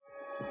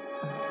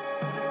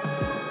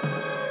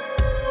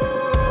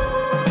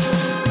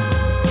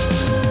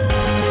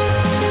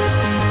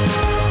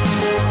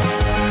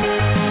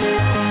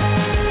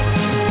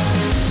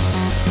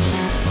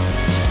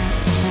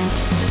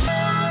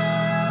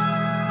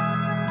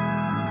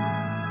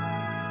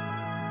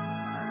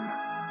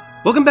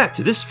Welcome back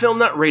to This Film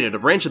Not Rated, a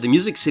branch of the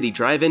Music City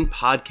Drive-In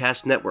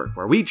Podcast Network,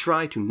 where we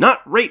try to not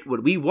rate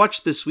what we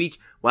watched this week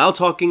while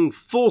talking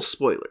full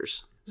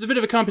spoilers. There's a bit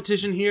of a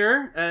competition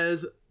here,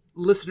 as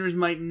listeners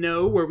might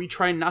know, where we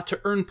try not to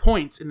earn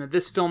points in the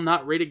This Film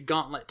Not Rated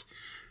gauntlet.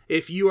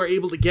 If you are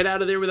able to get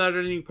out of there without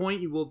earning a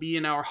point, you will be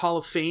in our Hall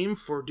of Fame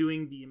for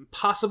doing the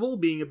impossible,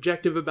 being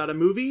objective about a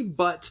movie,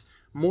 but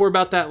more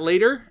about that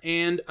later,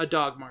 and a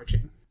dog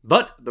marching.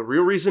 But the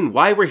real reason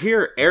why we're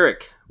here,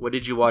 Eric, what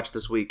did you watch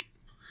this week?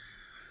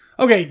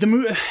 Okay,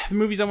 the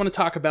movies I want to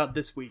talk about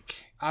this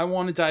week. I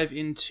want to dive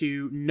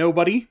into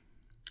Nobody,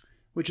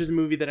 which is a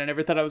movie that I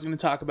never thought I was going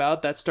to talk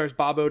about. That stars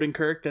Bob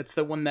Odenkirk. That's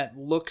the one that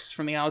looks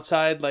from the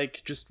outside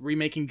like just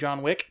remaking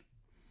John Wick.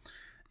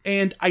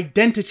 And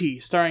Identity,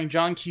 starring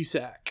John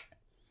Cusack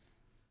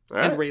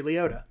and Ray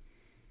Liotta.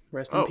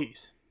 Rest in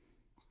peace.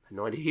 I had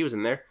no idea he was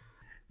in there.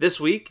 This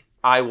week,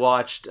 I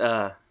watched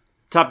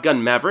Top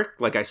Gun Maverick,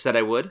 like I said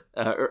I would,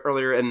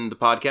 earlier in the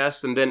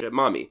podcast, and then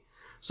Mommy.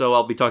 So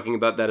I'll be talking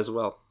about that as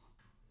well.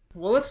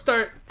 Well, let's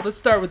start with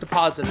the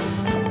positives.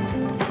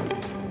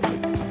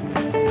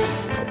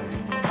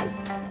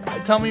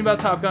 Tell me about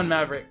Top Gun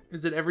Maverick.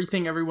 Is it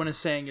everything everyone is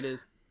saying it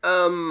is?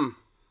 I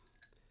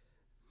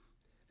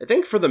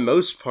think for the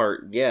most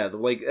part, yeah.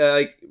 Like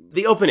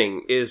the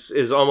opening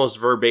is almost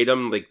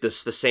verbatim, like the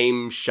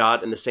same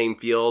shot and the same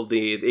feel,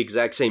 the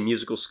exact same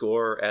musical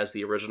score as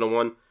the original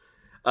one.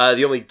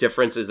 The only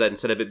difference is that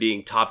instead of it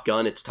being Top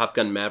Gun, it's Top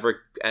Gun Maverick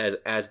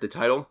as the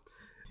title.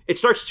 It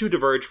starts to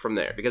diverge from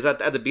there because at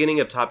the beginning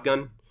of Top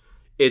Gun,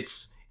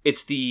 it's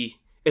the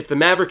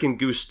Maverick and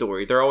Goose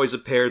story. They're always a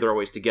pair. They're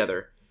always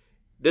together.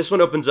 This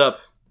one opens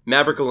up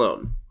Maverick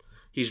alone.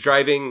 He's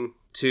driving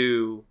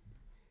to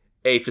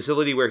a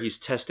facility where he's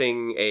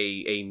testing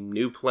a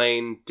new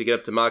plane to get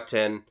up to Mach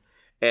 10,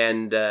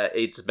 and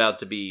it's about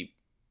to be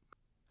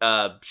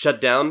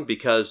shut down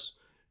because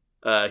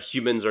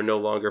humans are no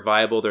longer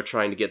viable. They're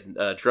trying to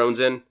get drones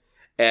in,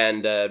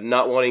 and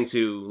not wanting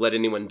to let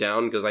anyone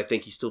down, because I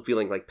think he's still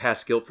feeling like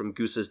past guilt from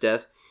Goose's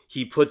death,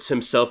 he puts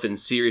himself in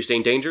serious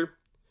danger,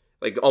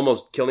 like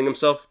almost killing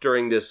himself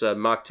during this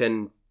Mach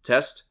 10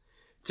 test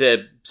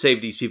to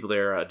save these people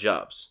their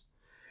jobs.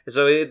 And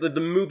so the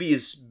movie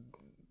is,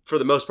 for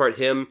the most part,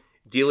 him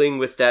dealing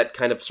with that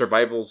kind of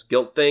survival's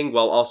guilt thing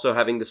while also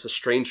having this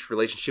estranged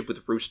relationship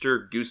with Rooster,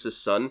 Goose's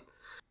son.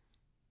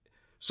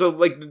 So,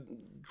 like,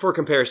 for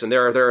comparison,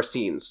 there are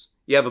scenes.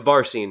 You have a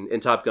bar scene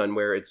in Top Gun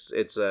where it's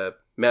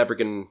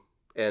Maverick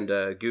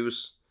and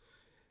Goose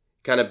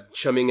kind of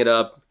chumming it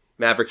up.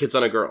 Maverick hits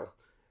on a girl.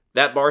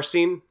 That bar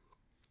scene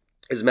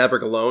is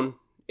Maverick alone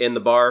in the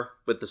bar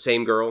with the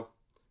same girl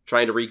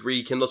trying to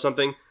rekindle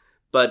something,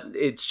 but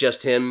it's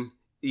just him.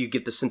 You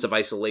get the sense of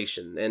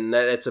isolation, and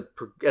that's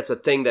a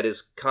thing that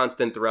is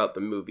constant throughout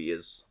the movie.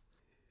 Is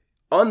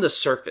on the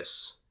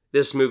surface,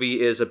 this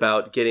movie is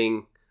about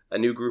getting a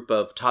new group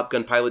of Top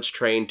Gun pilots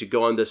trained to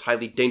go on this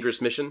highly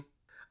dangerous mission,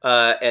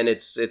 and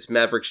it's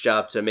Maverick's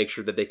job to make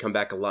sure that they come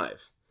back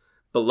alive.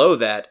 Below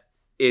that,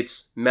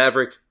 it's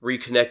Maverick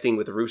reconnecting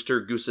with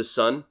Rooster, Goose's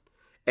son,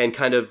 and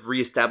kind of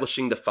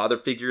reestablishing the father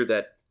figure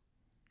that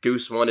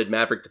Goose wanted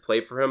Maverick to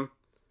play for him,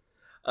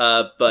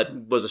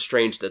 but was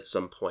estranged at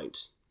some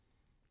point.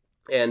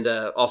 And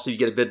also, you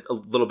get a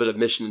little bit of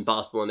Mission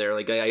Impossible in there.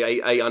 Like,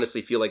 I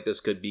honestly feel like this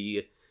could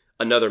be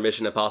another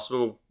Mission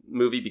Impossible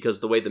movie,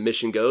 because the way the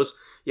mission goes,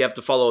 you have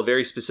to follow a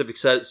very specific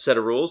set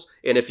of rules,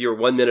 and if you're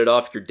 1 minute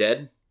off, you're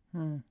dead.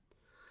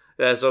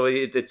 So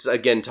it's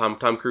again Tom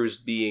Cruise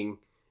being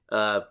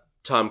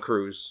Tom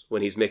Cruise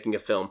when he's making a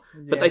film.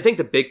 Yeah. But I think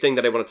the big thing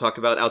that I want to talk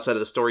about outside of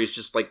the story is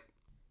just like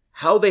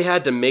how they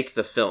had to make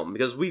the film,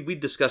 because we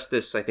discussed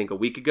this I think a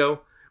week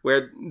ago,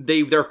 where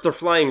they're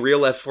flying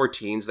real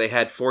F-14s. They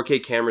had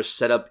 4K cameras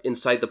set up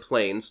inside the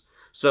planes.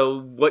 So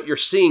what you're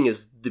seeing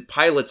is the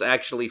pilots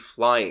actually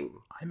flying.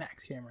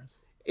 IMAX cameras.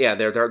 Yeah,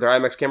 they're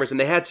IMAX cameras, and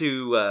they had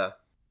to...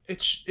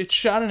 It's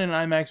shot in an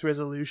IMAX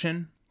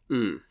resolution.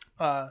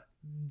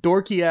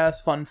 Dorky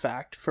ass fun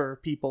fact for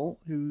people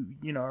who,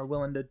 are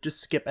willing to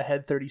just skip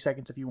ahead 30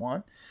 seconds if you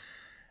want.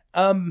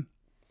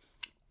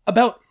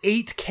 About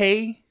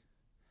 8K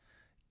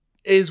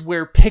is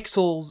where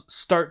pixels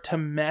start to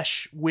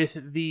mesh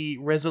with the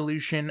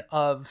resolution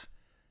of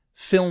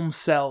film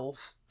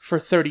cells for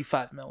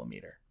 35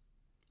 millimeter.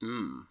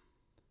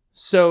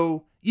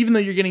 So even though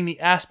you're getting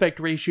the aspect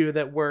ratio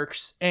that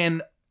works,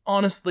 and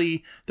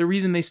honestly, the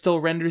reason they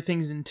still render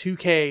things in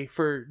 2K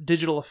for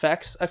digital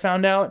effects, I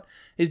found out,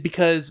 is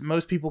because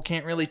most people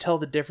can't really tell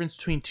the difference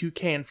between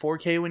 2K and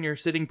 4K when you're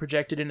sitting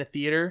projected in a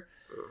theater.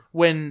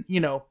 When,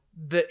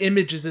 the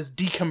image is as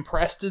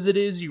decompressed as it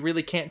is, you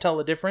really can't tell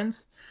the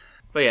difference.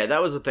 But yeah,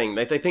 that was the thing.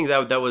 I think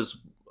that was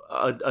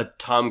a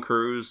Tom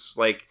Cruise,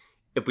 like,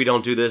 if we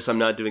don't do this, I'm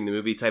not doing the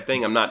movie type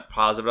thing. I'm not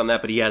positive on that,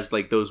 but he has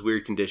like those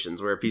weird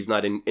conditions where if he's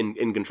not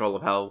in control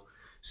of how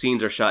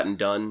scenes are shot and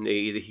done,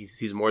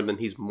 he's more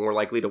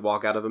likely to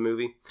walk out of a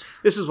movie.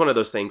 This is one of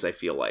those things I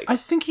feel like. I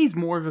think he's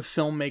more of a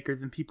filmmaker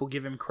than people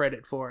give him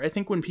credit for. I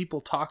think when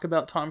people talk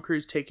about Tom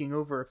Cruise taking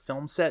over a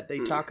film set, they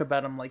talk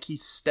about him like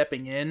he's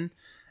stepping in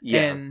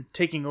and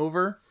taking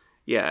over.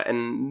 Yeah,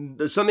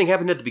 and something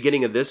happened at the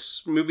beginning of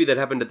this movie that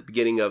happened at the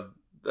beginning of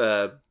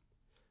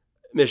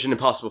Mission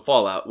Impossible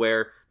Fallout,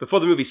 where before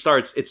the movie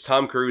starts, it's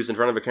Tom Cruise in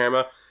front of a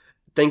camera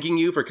thanking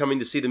you for coming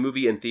to see the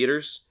movie in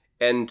theaters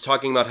and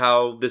talking about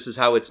how this is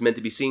how it's meant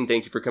to be seen.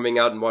 Thank you for coming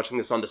out and watching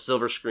this on the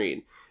silver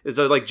screen. It's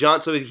like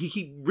John, so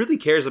he really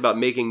cares about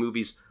making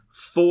movies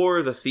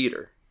for the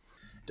theater.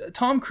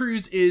 Tom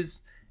Cruise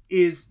is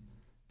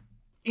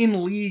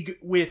in league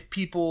with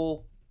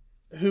people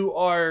who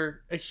are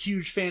a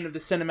huge fan of the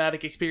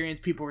cinematic experience,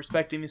 people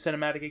respecting the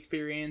cinematic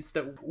experience,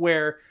 that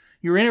where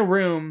you're in a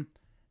room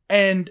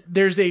and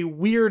there's a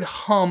weird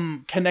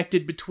hum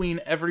connected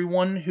between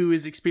everyone who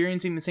is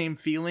experiencing the same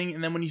feeling.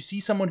 And then when you see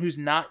someone who's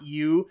not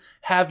you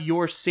have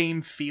your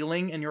same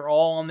feeling and you're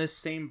all on this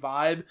same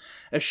vibe,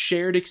 a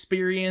shared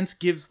experience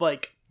gives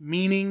like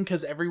meaning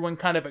because everyone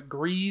kind of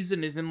agrees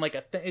and is in like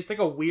it's like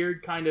a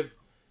weird kind of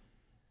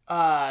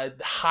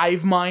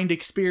hive mind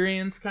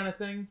experience kind of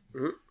thing.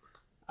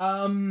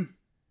 Mm-hmm.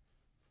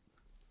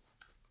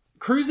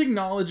 Cruise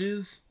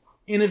acknowledges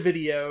in a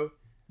video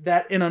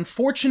that an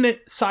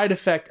unfortunate side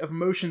effect of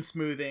motion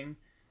smoothing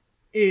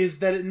is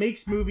that it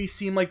makes movies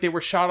seem like they were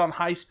shot on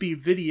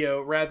high-speed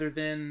video rather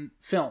than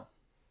film.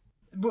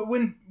 But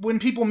when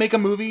people make a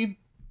movie,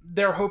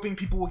 they're hoping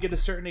people will get a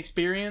certain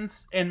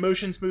experience, and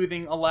motion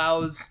smoothing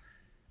allows,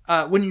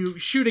 when you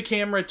shoot a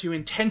camera, to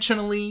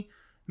intentionally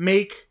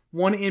make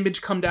one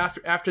image come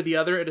after the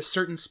other at a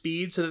certain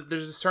speed so that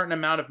there's a certain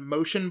amount of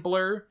motion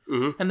blur,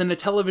 mm-hmm. and then the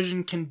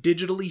television can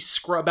digitally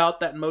scrub out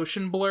that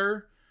motion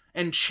blur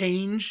and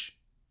change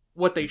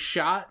what they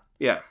shot.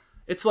 Yeah.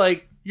 It's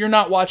like you're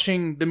not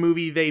watching the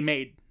movie they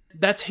made.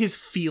 That's his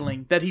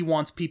feeling that he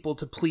wants people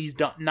to please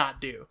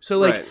not do. So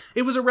like right.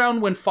 It was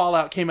around when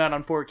Fallout came out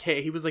on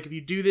 4K. He was like, if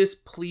you do this,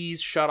 please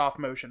shut off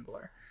motion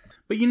blur.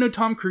 But you know,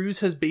 Tom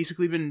Cruise has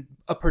basically been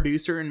a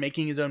producer and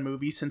making his own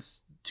movies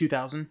since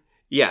 2000.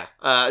 Yeah.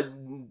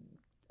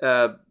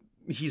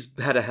 He's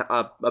had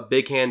a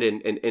big hand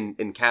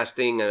in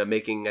casting and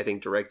making, I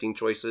think, directing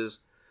choices.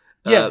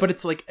 Yeah, but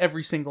it's like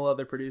every single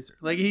other producer.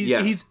 Like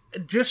he's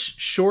just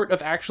short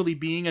of actually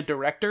being a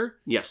director.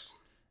 Yes.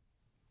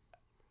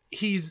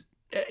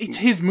 It's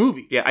his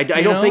movie. Yeah, I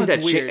don't think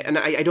that and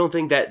I don't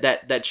think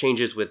that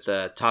changes with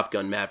Top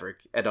Gun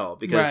Maverick at all,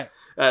 because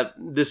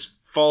this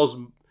falls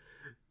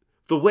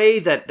the way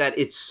that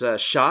it's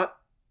shot,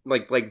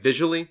 like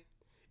visually.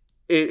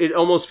 It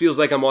almost feels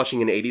like I'm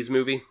watching an 80s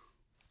movie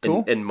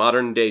in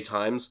modern day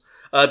times.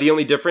 The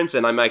only difference,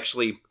 and I'm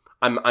actually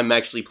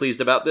pleased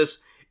about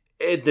this.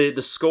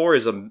 The score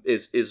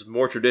is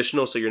more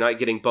traditional, so you're not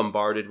getting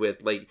bombarded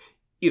with like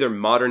either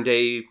modern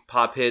day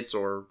pop hits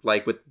or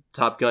like with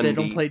Top Gun. They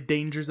don't play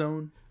Danger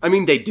Zone. I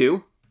mean, they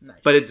do, nice.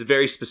 But it's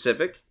very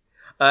specific,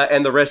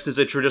 and the rest is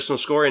a traditional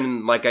score.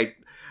 And like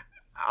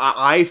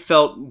I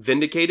felt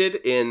vindicated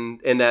in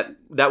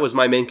that was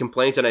my main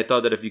complaint, and I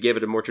thought that if you gave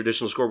it a more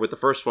traditional score with the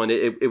first one,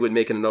 it would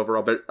make it an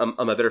overall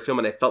a better film.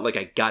 And I felt like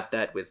I got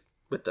that with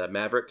the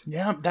Maverick.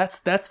 Yeah, that's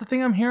the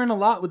thing I'm hearing a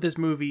lot with this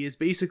movie is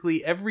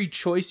basically every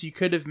choice you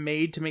could have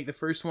made to make the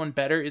first one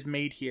better is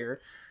made here.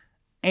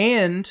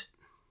 And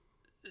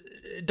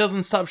it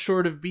doesn't stop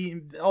short of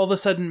being all of a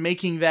sudden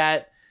making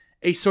that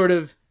a sort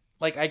of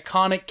like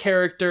iconic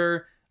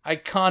character,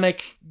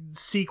 iconic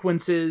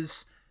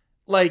sequences.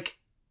 Like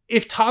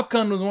if Top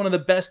Gun was one of the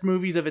best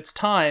movies of its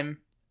time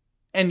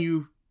and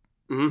you,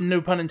 mm-hmm.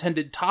 no pun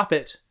intended, top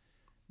it,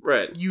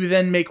 right? You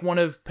then make one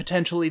of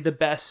potentially the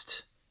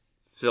best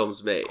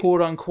films made,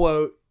 quote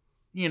unquote,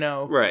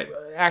 right,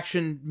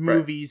 action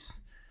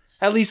movies,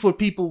 right. At least what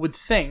people would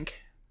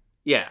think.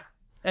 Yeah.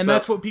 And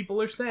that's what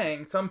people are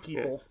saying. Some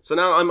people. Yeah. So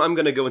now I'm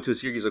going to go into a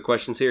series of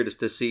questions here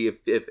just to see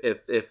if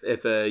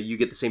you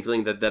get the same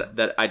feeling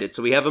that I did.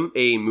 So we have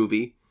a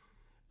movie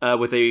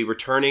with a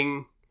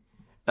returning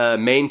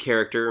main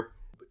character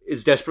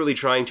is desperately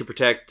trying to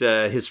protect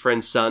his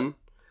friend's son.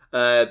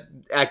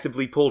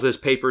 Actively pulled his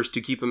papers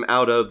to keep him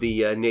out of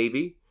the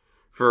Navy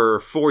for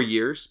 4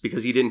 years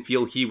because he didn't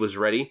feel he was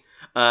ready,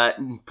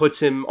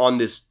 puts him on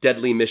this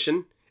deadly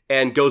mission,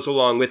 and goes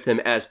along with him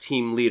as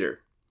team leader.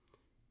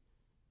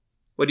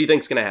 What do you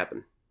think's going to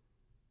happen?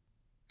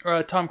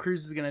 Tom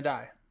Cruise is going to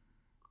die.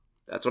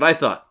 That's what I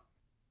thought.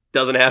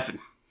 Doesn't happen.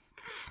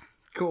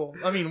 Cool.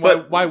 I mean,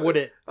 why would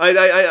it?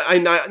 I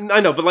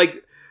know, but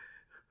like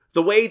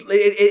the way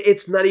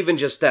it's not even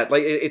just that.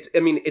 Like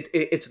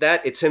it's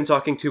that it's him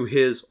talking to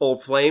his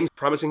old flame,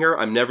 promising her,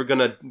 "I'm never going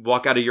to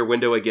walk out of your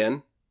window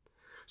again."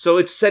 So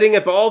it's setting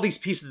up all these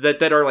pieces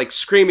that are like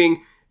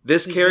screaming,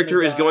 this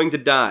character is going to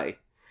die.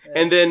 Yeah.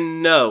 And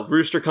then, no,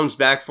 Rooster comes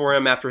back for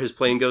him after his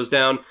plane goes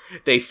down.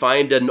 They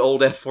find an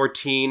old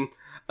F-14.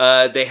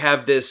 They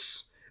have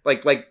this,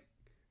 like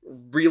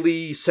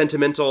really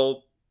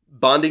sentimental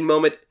bonding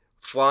moment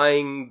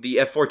flying the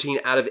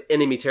F-14 out of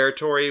enemy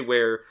territory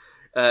where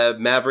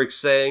Maverick's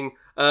saying,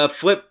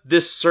 flip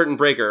this certain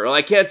breaker. Well,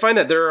 I can't find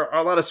that. There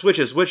are a lot of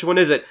switches. Which one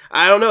is it?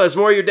 I don't know. It's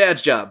more your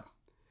dad's job.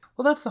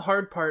 Well, that's the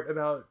hard part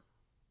about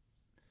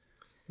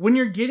when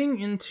you're getting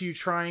into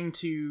trying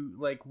to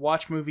like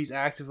watch movies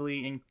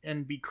actively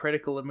and be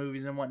critical of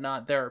movies and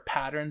whatnot, there are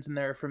patterns and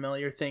there are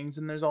familiar things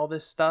and there's all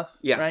this stuff,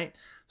 right?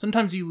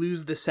 Sometimes you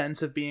lose the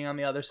sense of being on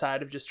the other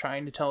side of just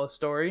trying to tell a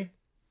story.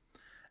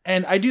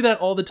 And I do that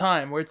all the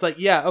time, where it's like,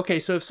 yeah, okay,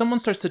 so if someone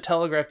starts to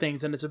telegraph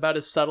things and it's about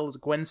as subtle as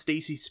Gwen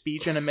Stacy's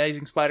speech in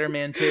Amazing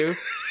Spider-Man 2,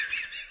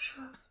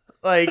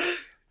 like,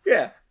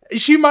 yeah,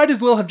 she might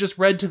as well have just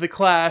read to the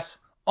class,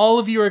 all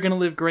of you are going to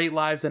live great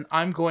lives and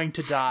I'm going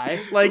to die.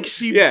 Like,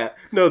 she... Yeah,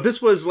 no,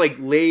 this was like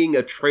laying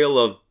a trail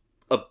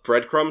of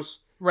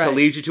breadcrumbs to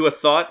lead you to a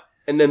thought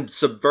and then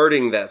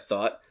subverting that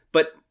thought.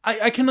 But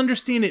I can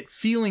understand it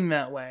feeling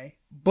that way,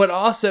 but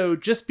also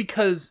just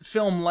because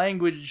film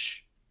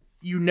language...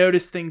 you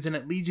notice things and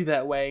it leads you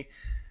that way,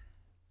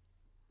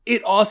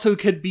 it also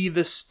could be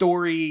the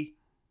story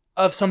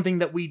of something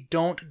that we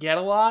don't get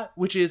a lot,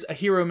 which is a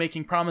hero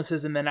making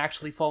promises and then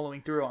actually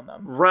following through on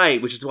them.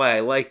 Right, which is why I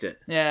liked it.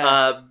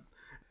 Yeah.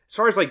 As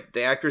far as, like,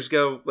 the actors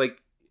go,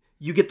 like,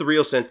 you get the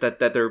real sense that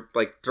they're,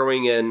 like,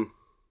 throwing in,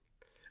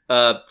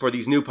 for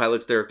these new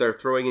pilots, they're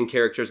throwing in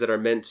characters that are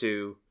meant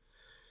to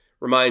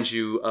remind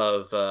you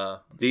of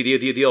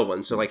the old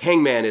ones. So, like,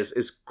 Hangman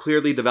is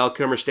clearly the Val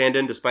Kilmer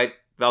stand-in, despite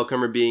Val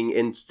Kilmer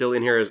being still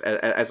in here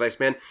as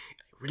Iceman.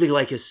 I really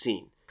like his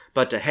scene.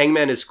 But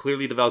Hangman is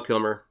clearly the Val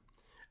Kilmer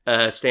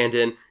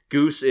stand-in.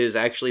 Goose is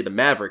actually the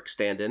Maverick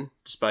stand-in,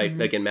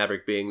 despite, again,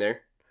 Maverick being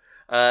there.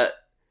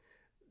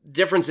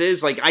 Difference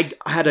is, like, I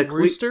had a...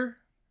 Rooster?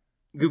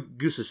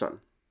 Goose's son.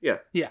 Yeah.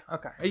 Yeah,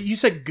 okay. You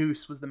said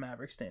Goose was the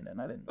Maverick stand-in.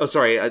 I didn't... Oh,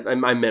 sorry.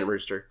 I meant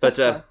Rooster.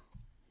 But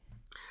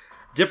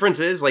difference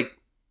is, like,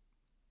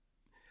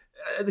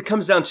 it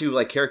comes down to,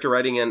 like, character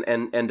writing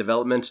and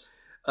development.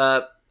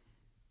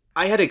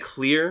 I had a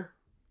clear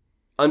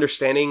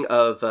understanding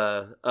of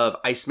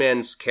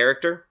Iceman's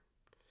character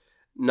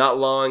not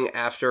long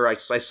after I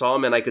saw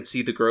him, and I could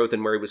see the growth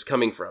and where he was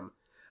coming from.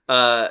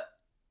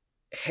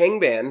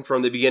 Hangman,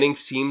 from the beginning,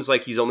 seems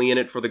like he's only in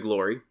it for the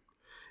glory.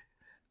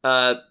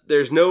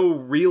 There's no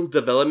real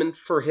development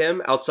for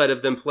him outside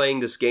of them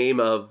playing this game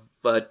of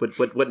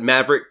what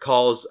Maverick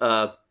calls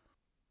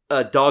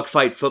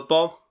dogfight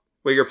football,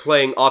 where you're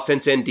playing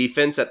offense and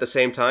defense at the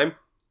same time.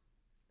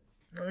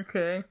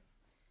 Okay.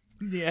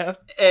 Yeah.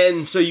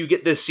 And so you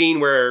get this scene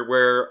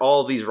where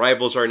all these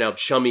rivals are now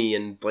chummy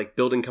and, like,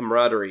 building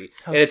camaraderie.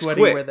 How and it's sweaty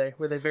quick. were they?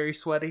 Were they very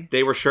sweaty?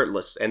 They were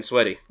shirtless and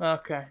sweaty.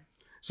 Okay.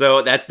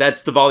 So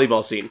that's the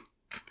volleyball scene.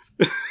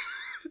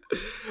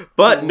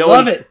 But no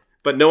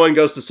one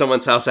goes to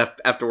someone's house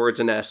afterwards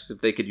and asks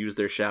if they could use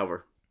their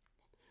shower.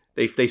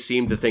 They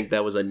seem to think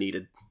that was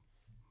unneeded.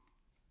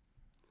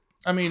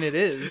 I mean, it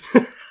is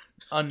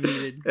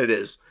unneeded. It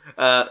is.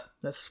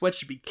 That sweat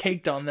should be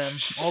caked on them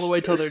all the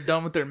way till they're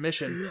done with their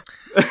mission.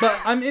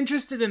 But I'm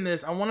interested in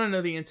this. I want to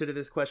know the answer to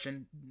this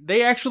question.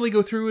 They actually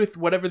go through with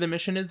whatever the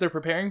mission is they're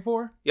preparing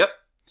for? Yep.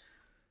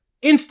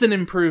 Instant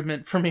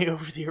improvement for me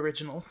over the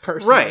original,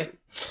 personally. Right.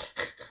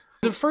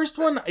 The first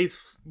one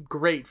is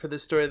great for the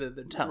story that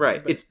they're telling.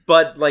 Right.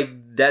 But like,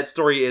 that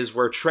story is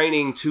we're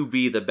training to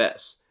be the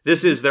best.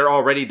 This is, they're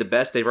already the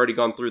best. They've already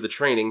gone through the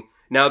training.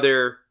 Now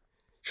they're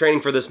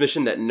training for this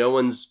mission that no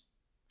one's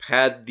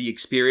had the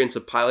experience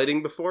of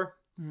piloting before.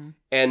 Mm-hmm.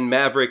 And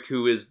Maverick,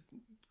 who is,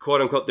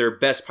 quote-unquote, their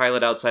best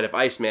pilot outside of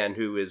Iceman,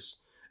 who is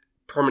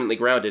permanently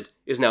grounded,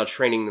 is now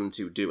training them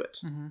to do it.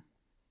 Mm-hmm.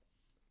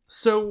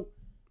 So,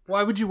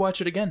 why would you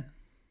watch it again?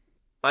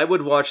 I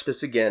would watch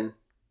this again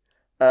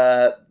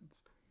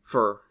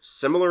for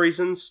similar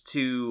reasons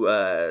to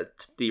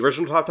the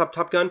original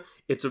Top Gun.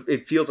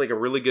 It feels like a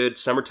really good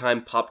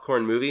summertime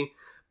popcorn movie,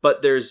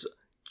 but there's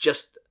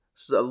just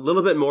a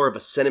little bit more of a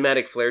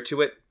cinematic flair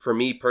to it, for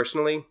me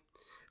personally,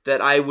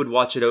 that I would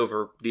watch it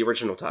over the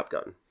original Top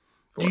Gun.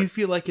 Do you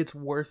feel like it's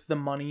worth the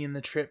money and the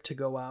trip to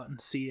go out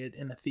and see it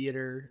in a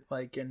theater,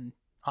 like in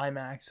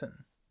IMAX? And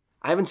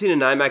I haven't seen it in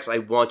IMAX. I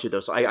want to, though,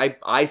 so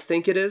I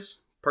think it is,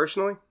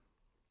 personally.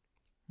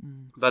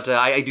 But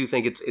I do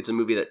think it's a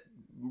movie that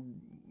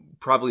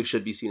probably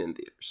should be seen in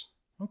theaters.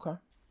 Okay.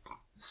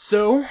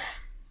 So,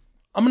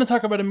 I'm going to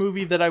talk about a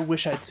movie that I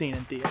wish I'd seen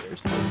in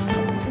theaters.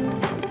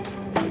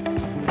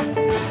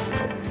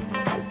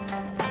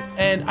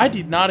 And I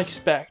did not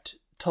expect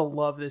to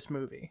love this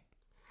movie.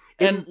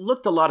 It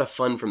looked a lot of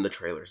fun from the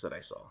trailers that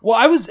I saw. Well,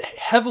 I was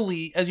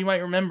heavily, as you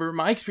might remember,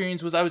 my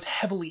experience was I was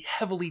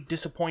heavily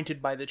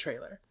disappointed by the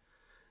trailer.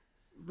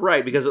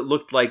 Right, because it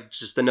looked like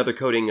just another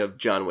coating of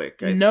John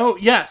Wick.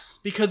 Yes,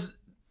 because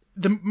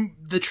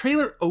the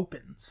trailer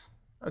opens,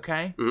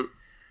 okay,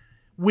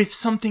 with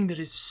something that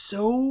is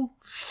so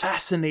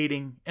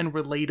fascinating and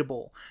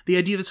relatable. The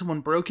idea that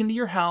someone broke into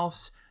your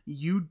house,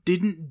 you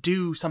didn't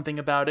do something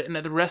about it, and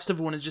the rest of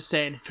everyone is just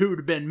saying, if it would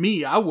have been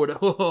me, I would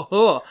have,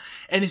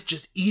 and it's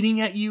just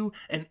eating at you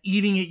and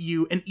eating at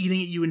you and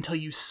eating at you until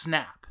you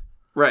snap.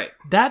 Right.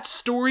 That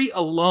story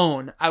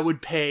alone, I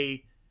would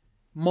pay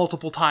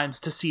multiple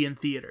times to see in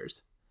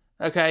theaters.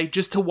 Okay,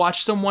 just to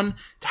watch someone,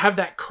 to have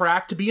that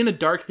crack, to be in a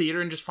dark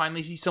theater and just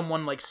finally see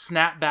someone like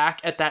snap back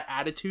at that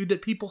attitude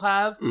that people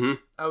have. Mm-hmm.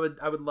 I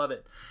would love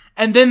it.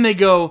 And then they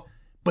go,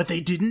 but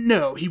they didn't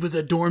know he was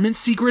a dormant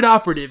secret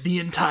operative the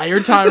entire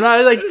time. And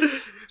I like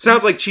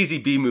sounds like cheesy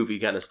B movie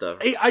kind of stuff.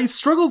 I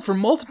struggled for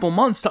multiple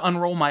months to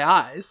unroll my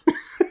eyes.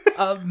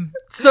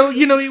 So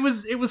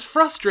it was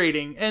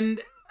frustrating,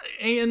 and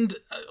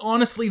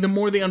honestly, the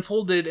more they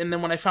unfolded, and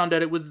then when I found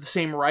out it was the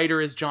same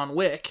writer as John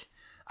Wick,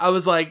 I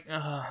was like,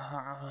 okay.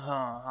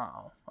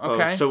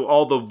 Oh, so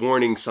all the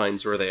warning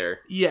signs were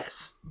there.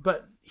 Yes,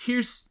 but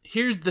here's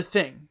the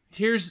thing.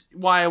 Here's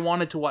why I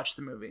wanted to watch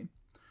the movie.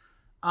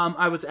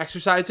 I was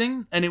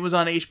exercising, and it was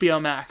on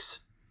HBO Max.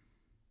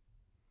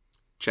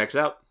 Checks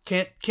out.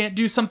 Can't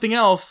do something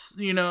else.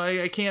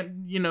 I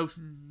can't,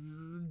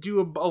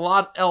 do a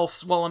lot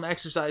else while I'm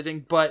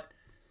exercising, but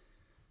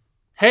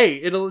hey,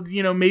 it'll,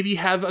 maybe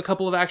have a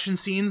couple of action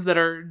scenes that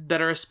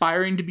are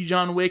aspiring to be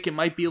John Wick. It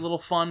might be a little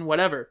fun,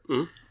 whatever.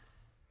 Mm-hmm.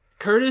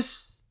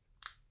 Curtis,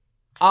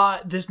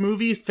 this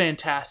movie is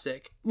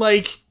fantastic.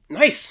 Like,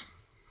 nice.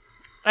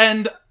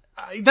 And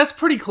that's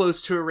pretty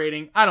close to a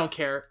rating. I don't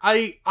care.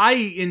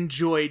 I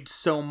enjoyed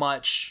so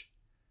much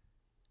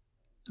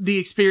the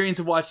experience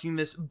of watching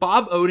this.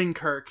 Bob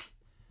Odenkirk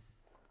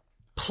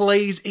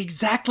plays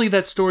exactly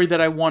that story that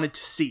I wanted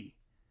to see.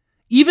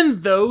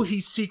 Even though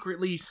he's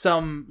secretly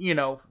some,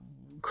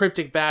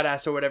 cryptic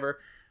badass or whatever,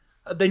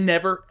 they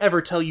never,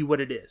 ever tell you what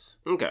it is.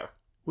 Okay.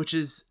 Which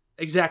is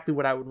exactly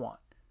what I would want.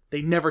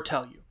 They never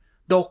tell you.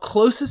 The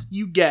closest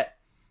you get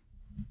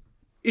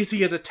is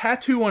he has a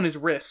tattoo on his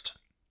wrist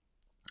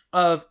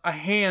of a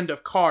hand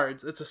of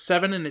cards. It's a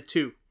 7 and a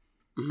 2.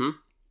 Mm-hmm.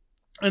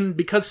 And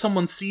because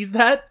someone sees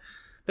that,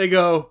 they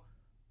go,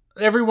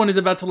 everyone is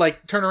about to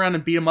turn around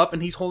and beat him up,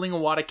 and he's holding a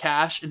wad of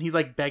cash, and he's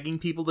begging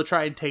people to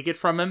try and take it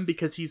from him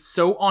because he's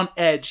so on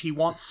edge. He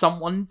wants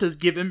someone to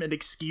give him an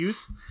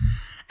excuse.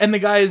 And the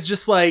guy is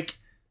just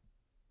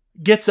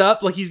gets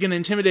up like he's going to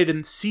intimidate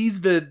him, sees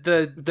the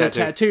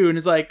tattoo and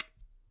is like,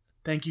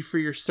 thank you for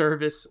your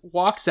service,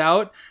 walks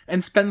out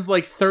and spends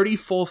 30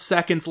 full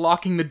seconds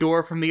locking the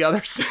door from the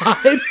other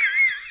side.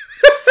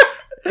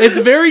 It's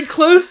very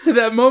close to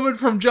that moment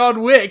from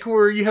John Wick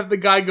where you have the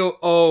guy go,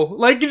 oh,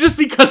 just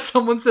because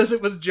someone says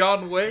it was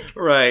John Wick.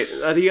 Right.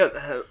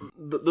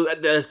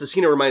 The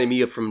scene it reminded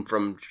me of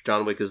from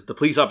John Wick is the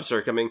police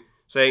officer coming,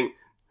 saying,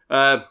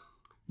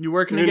 you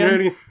working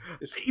again?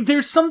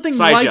 There's something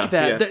like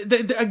that.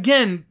 Yeah.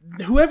 Again,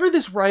 whoever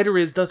this writer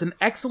is does an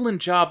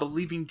excellent job of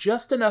leaving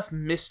just enough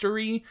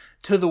mystery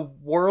to the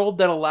world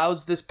that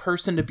allows this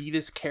person to be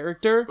this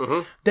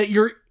character that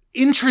you're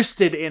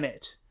interested in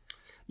it.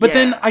 But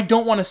then I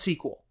don't want a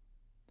sequel.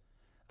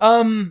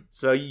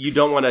 So you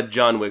don't want a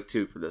John Wick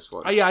 2 for this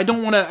one? Yeah, I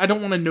don't want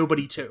a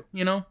Nobody 2,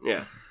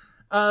 Yeah.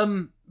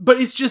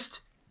 But it's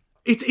just,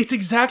 it's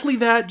exactly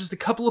that. Just a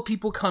couple of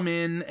people come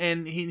in,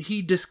 and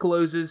he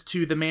discloses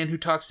to the man who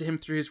talks to him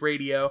through his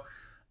radio,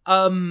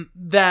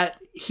 that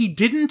he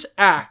didn't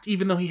act,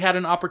 even though he had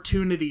an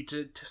opportunity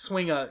to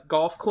swing a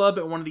golf club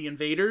at one of the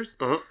invaders,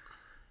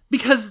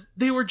 because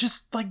they were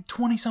just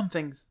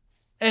 20-somethings.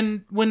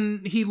 And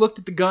when he looked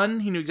at the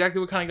gun, he knew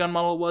exactly what kind of gun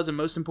model it was, and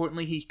most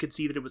importantly, he could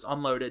see that it was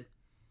unloaded.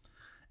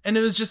 And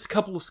it was just a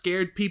couple of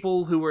scared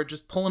people who were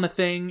just pulling a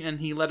thing, and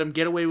he let them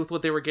get away with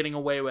what they were getting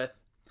away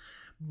with.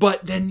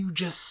 But then you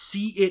just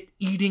see it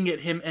eating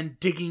at him and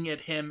digging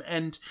at him,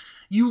 and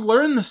you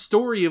learn the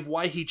story of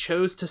why he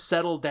chose to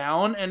settle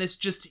down, and it's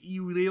just,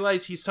 you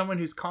realize he's someone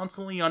who's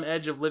constantly on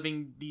edge of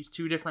living these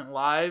two different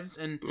lives,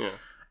 and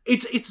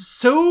it's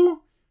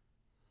so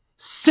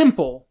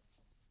simple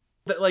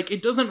that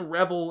it doesn't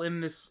revel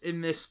in this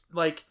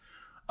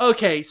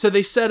okay, so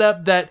they set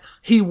up that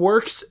he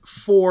works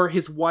for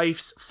his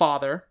wife's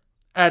father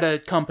at a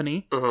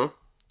company,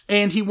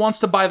 and he wants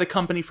to buy the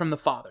company from the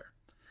father.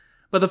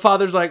 But the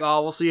father's like,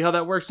 oh, we'll see how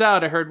that works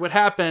out. I heard what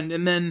happened.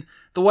 And then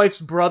the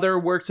wife's brother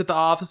works at the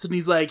office, and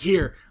he's like,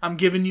 here, I'm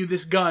giving you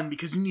this gun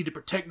because you need to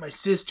protect my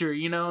sister,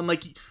 and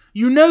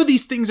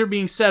these things are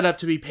being set up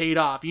to be paid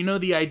off.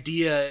 The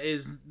idea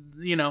is,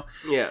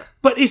 Yeah.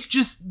 But it's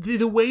just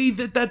the way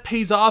that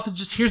pays off is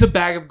just, here's a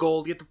bag of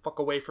gold, get the fuck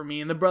away from me.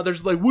 And the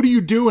brother's like, what are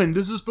you doing?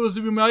 This is supposed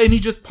to be my... And he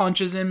just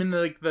punches him in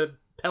the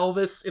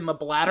pelvis, in the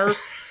bladder.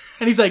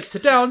 And he's like,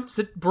 sit down,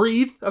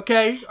 breathe,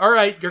 okay, all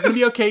right, you're gonna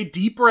be okay,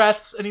 deep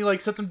breaths. And he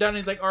sets him down, and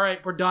he's like, all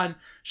right, we're done.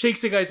 Shakes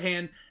the guy's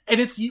hand,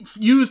 and it's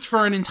used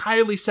for an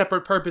entirely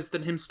separate purpose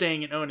than him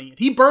staying and owning it.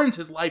 He burns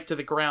his life to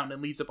the ground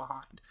and leaves it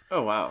behind.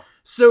 Oh, wow.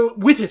 So,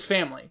 with his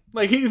family.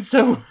 Okay,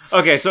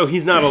 so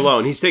he's not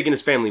alone. He's taking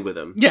his family with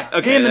him. Yeah,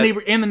 okay, and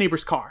the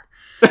neighbor's car.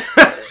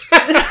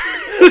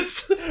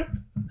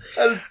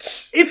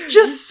 It's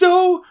just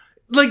so,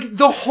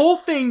 the whole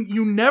thing,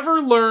 you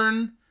never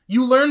learn...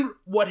 You learn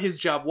what his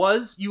job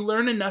was. You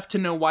learn enough to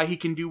know why he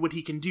can do what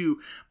he can do.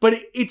 But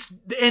here's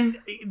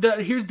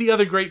the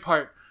other great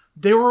part.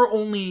 There were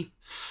only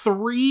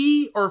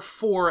 3 or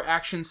 4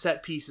 action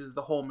set pieces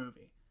the whole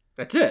movie.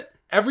 That's it.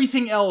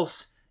 Everything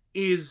else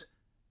is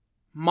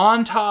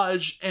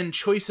montage and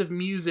choice of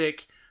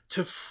music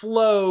to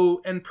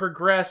flow and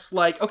progress.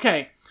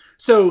 Okay,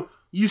 so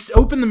You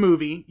open the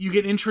movie, you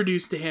get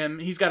introduced to him.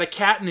 He's got a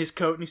cat in his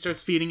coat, and he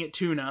starts feeding it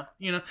tuna.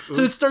 You know,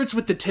 so it starts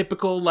with the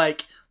typical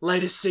like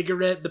light a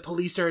cigarette. The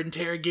police are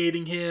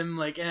interrogating him,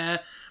 like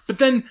But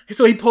then,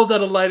 so he pulls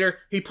out a lighter.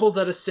 He pulls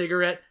out a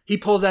cigarette. He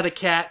pulls out a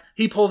cat.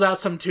 He pulls out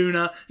some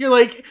tuna. You're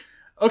like,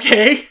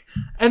 okay.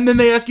 And then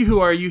they ask you, who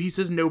are you? He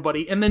says,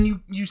 nobody. And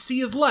then you see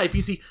his life.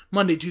 You see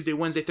Monday, Tuesday,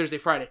 Wednesday, Thursday,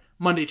 Friday.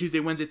 Monday,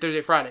 Tuesday, Wednesday,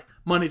 Thursday, Friday.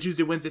 Monday,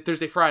 Tuesday, Wednesday,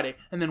 Thursday, Friday.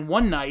 And then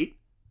one night,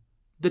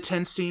 the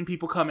tense scene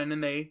people come in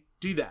and they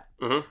do that.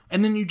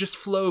 And then you just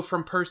flow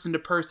from person to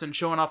person,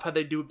 showing off how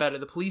they do it better.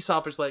 The police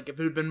officer's like, if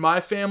it had been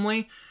my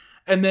family.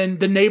 And then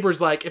the neighbor's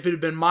like, if it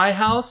had been my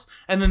house.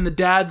 And then the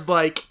dad's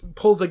like,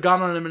 pulls a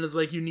gun on him and is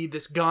like, you need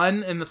this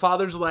gun. And the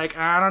father's like,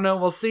 I don't know,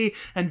 we'll see.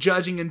 And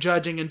judging and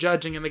judging and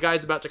judging. And the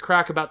guy's about to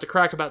crack.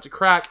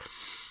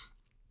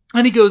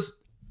 And he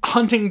goes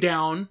hunting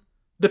down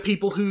the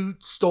people who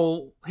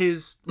stole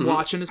his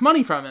watch and his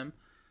money from him.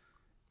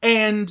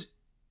 And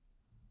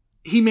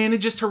he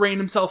manages to rein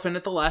himself in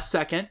at the last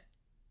second.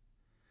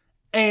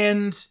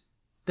 And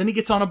then he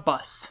gets on a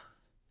bus.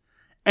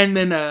 And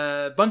then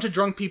a bunch of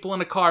drunk people in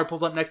a car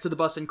pulls up next to the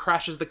bus and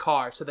crashes the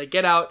car. So they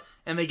get out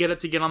and they get up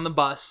to get on the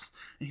bus.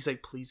 And he's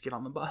like, please get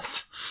on the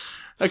bus.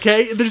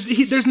 Okay?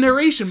 There's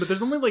narration, but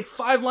there's only like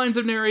 5 lines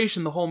of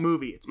narration the whole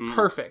movie. It's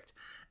perfect.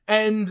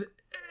 And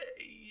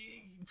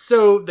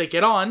so they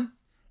get on.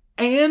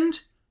 And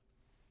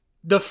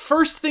the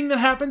first thing that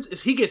happens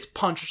is he gets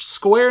punched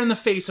square in the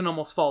face and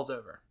almost falls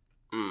over.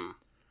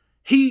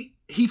 He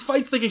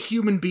fights like a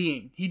human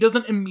being. He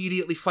doesn't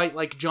immediately fight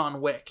like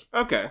John Wick.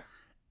 Okay.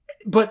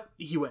 But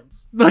he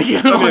wins. Like,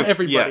 on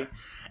everybody. Yeah.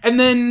 And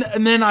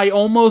then I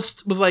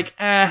almost was like,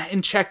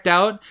 and checked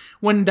out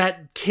when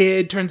that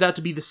kid turns out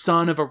to be the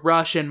son of a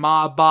Russian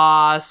mob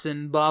boss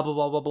and blah, blah,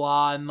 blah, blah,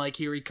 blah. And like,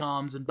 here he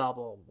comes and blah,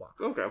 blah, blah,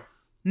 blah. Okay.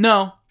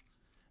 No.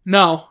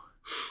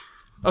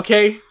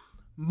 Okay.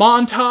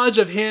 Montage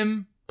of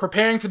him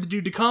preparing for the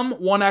dude to come.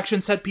 One action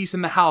set piece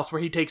in the house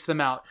where he takes them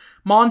out.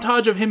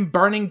 Montage of him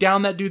burning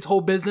down that dude's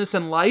whole business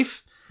and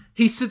life.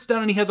 He sits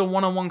down and he has a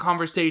one-on-one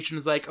conversation.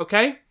 He's like,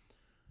 okay,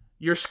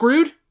 you're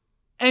screwed.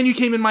 And you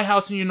came in my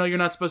house and you know you're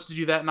not supposed to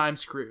do that and I'm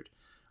screwed.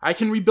 I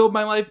can rebuild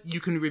my life. You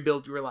can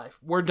rebuild your life.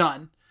 We're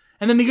done.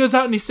 And then he goes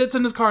out and he sits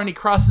in his car and he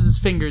crosses his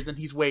fingers and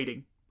he's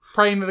waiting.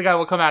 Praying that the guy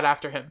will come out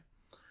after him.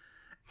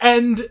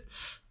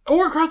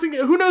 Or crossing,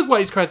 who knows why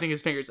he's crossing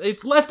his fingers.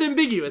 It's left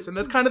ambiguous and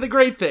that's kind of the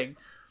great thing.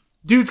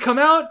 Dudes come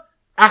out,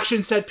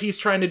 action set piece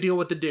trying to deal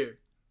with the dude.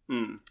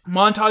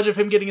 Montage of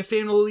him getting his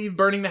family to leave,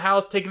 burning the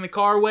house, taking the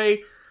car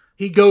away.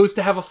 He goes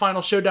to have a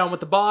final showdown with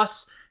the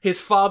boss.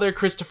 His father,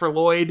 Christopher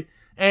Lloyd,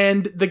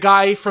 and the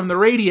guy from the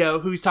radio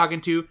who he's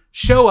talking to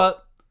show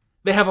up.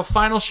 They have a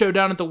final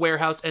showdown at the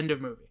warehouse, end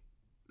of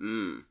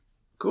movie.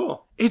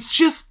 Cool. It's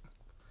just...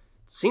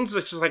 Seems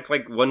just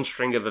like one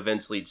string of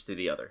events leads to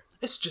the other.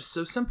 It's just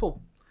so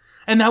simple.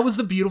 And that was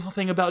the beautiful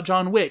thing about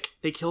John Wick.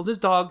 They killed his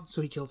dog,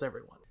 so he kills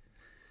everyone.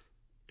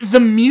 The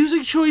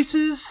music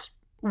choices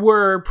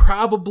were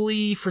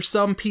probably, for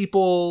some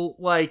people,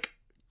 like,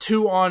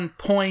 too on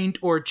point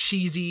or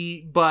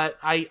cheesy, but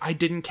I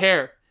didn't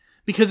care.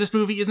 Because this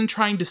movie isn't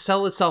trying to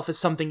sell itself as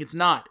something it's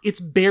not. It's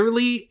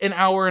barely an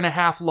hour and a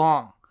half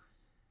long.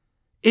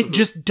 It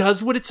just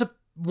does what it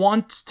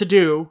wants to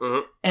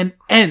do and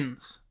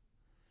ends.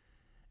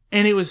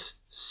 And it was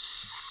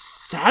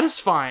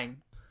satisfying.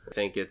 I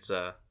think it's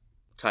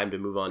time to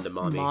move on to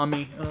Mommy.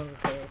 Mommy. Oh,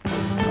 okay.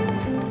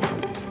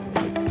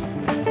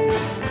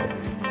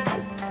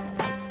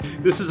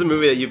 This is a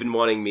movie that you've been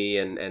wanting me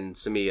and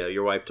Samia,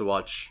 your wife, to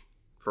watch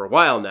for a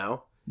while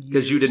now.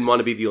 Because you didn't want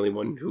to be the only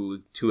one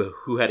who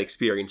had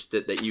experienced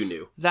it that you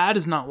knew. That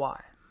is not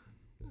why.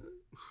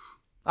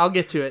 I'll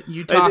get to it.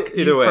 You talk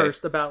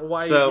first about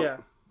why.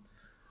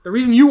 The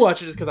reason you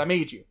watch it is because I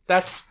made you.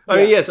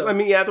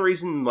 The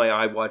reason why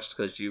I watched is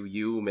because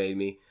you made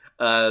me.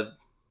 The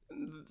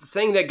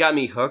thing that got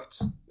me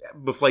hooked,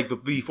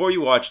 before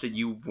you watched it,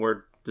 you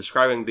were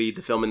describing the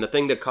film, and the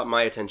thing that caught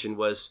my attention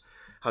was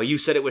how you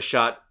said it was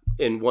shot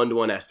in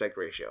 1-to-1 aspect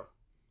ratio.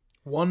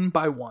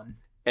 1:1.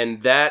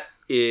 And that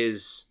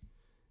is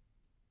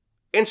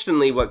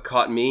instantly what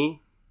caught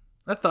me.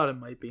 I thought it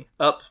might be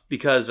up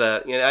because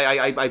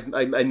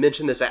I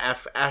mentioned this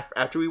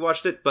after we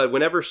watched it, but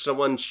whenever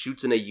someone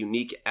shoots in a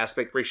unique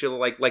aspect ratio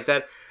like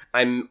that,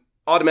 I'm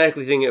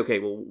automatically thinking, okay,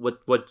 well,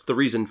 what's the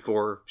reason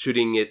for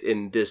shooting it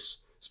in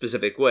this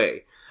specific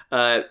way?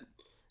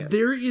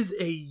 There is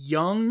a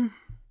young,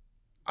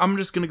 I'm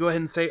just gonna go ahead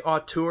and say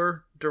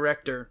auteur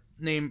director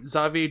named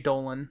Xavier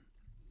Dolan.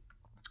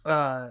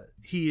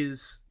 He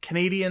is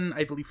Canadian,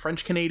 I believe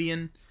French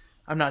Canadian.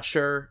 I'm not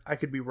sure. I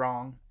could be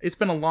wrong. It's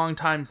been a long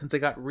time since I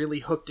got really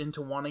hooked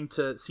into wanting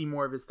to see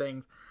more of his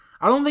things.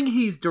 I don't think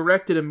he's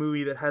directed a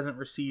movie that hasn't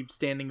received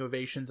standing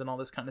ovations and all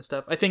this kind of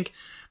stuff. I think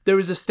there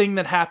was this thing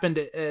that happened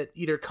at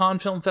either Cannes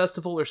Film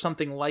Festival or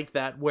something like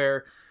that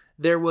where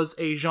there was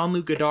a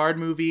Jean-Luc Godard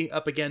movie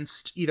up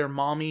against either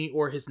Mommy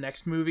or his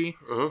next movie.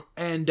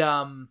 And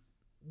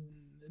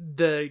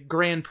the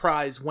grand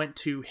prize went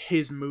to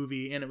his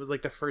movie, and it was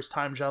like the first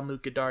time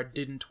Jean-Luc Godard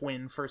didn't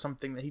win for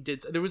something that he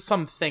did. There was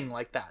something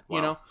like that,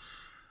 you know?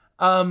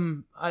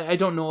 I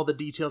don't know all the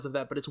details of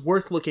that, but it's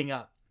worth looking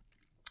up.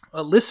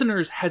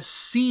 Listeners has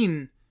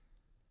seen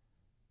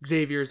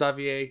Xavier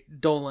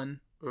Dolan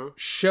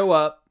show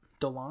up.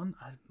 Dolan?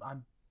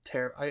 I'm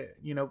terrible.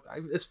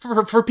 It's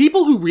for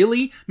people who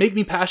really make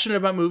me passionate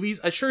about movies,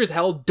 I sure as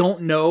hell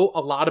don't know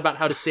a lot about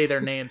how to say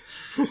their names.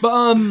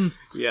 But,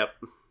 Yep.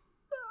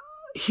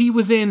 He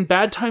was in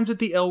Bad Times at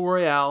the El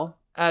Royale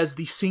as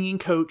the singing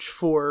coach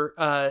for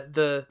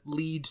the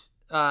lead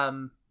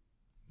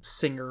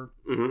singer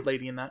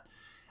lady in that.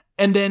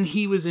 And then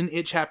he was in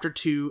It Chapter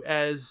 2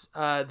 as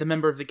the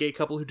member of the gay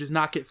couple who does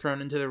not get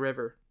thrown into the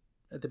river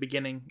at the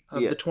beginning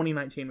of the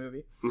 2019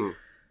 movie. Mm.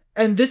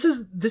 And this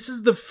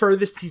is the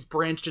furthest he's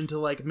branched into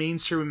like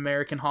mainstream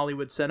American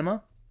Hollywood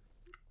cinema.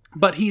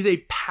 But he's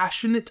a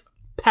passionate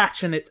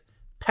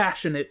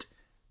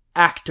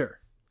actor.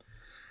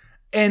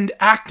 And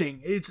acting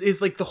is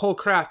like the whole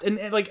craft. And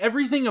like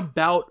everything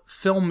about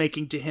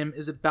filmmaking to him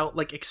is about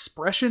like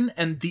expression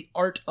and the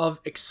art of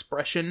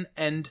expression.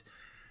 And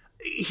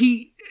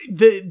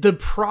the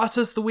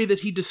process, the way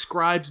that he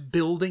describes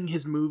building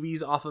his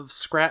movies off of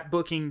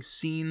scrapbooking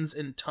scenes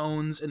and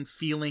tones and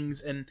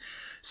feelings and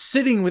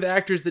sitting with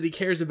actors that he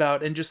cares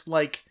about and just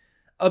like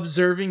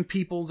observing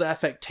people's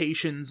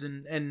affectations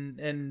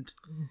and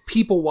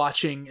people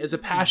watching as a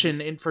passion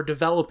and for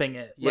developing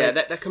it. Yeah,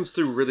 like, that comes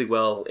through really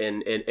well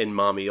in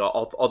Mommy.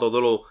 All the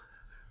little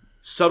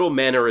subtle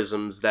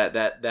mannerisms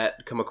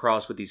that come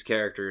across with these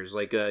characters.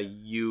 Like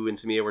you and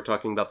Samia were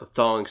talking about the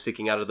thong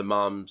sticking out of the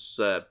mom's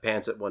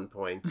pants at one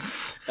point.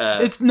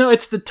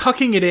 It's the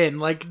tucking it in,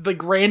 like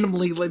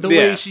randomly, like the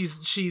way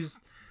she's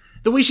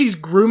the way she's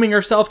grooming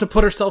herself to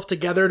put herself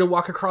together to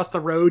walk across the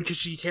road because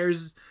she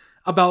cares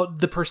about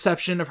the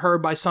perception of her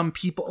by some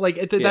people. Like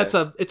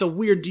it's a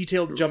weird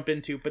detail to jump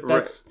into, but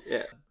that's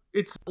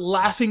it's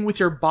laughing with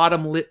your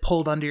bottom lip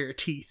pulled under your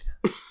teeth.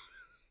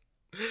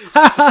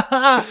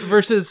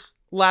 Versus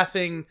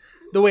laughing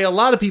the way a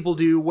lot of people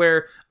do,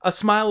 where a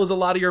smile is a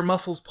lot of your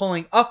muscles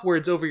pulling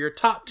upwards over your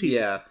top teeth.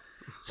 Yeah.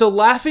 So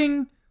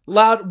laughing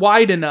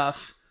wide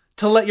enough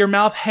to let your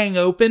mouth hang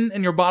open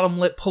and your bottom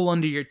lip pull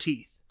under your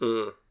teeth.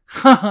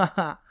 It's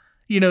a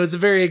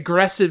very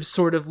aggressive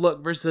sort of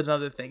look versus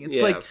another thing.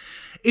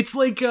 It's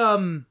like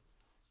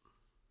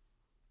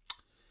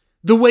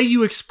the way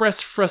you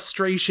express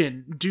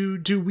frustration.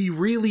 Do we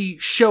really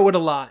show it a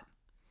lot?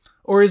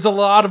 Or is a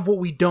lot of what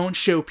we don't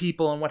show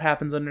people and what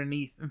happens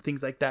underneath and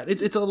things like that.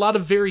 It's a lot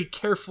of very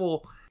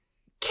careful.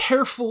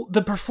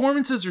 The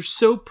performances are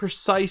so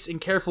precise and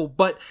careful,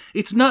 but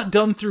it's not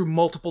done through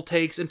multiple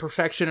takes and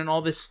perfection and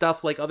all this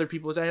stuff like other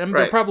people say. I mean,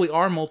 there probably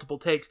are multiple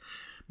takes,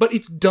 but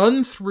it's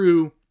done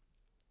through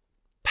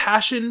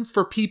passion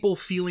for people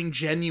feeling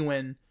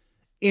genuine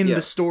in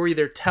the story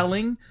they're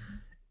telling,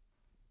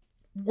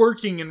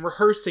 working and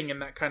rehearsing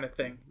and that kind of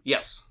thing.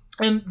 Yes.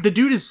 And the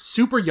dude is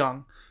super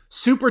young.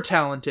 Super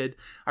talented.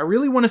 I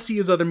really want to see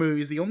his other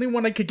movies. The only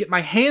one I could get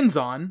my hands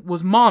on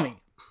was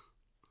Mommy.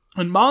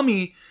 And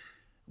Mommy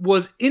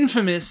was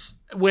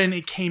infamous when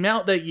it came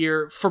out that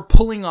year for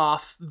pulling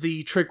off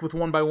the trick with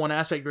 1:1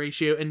 aspect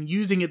ratio and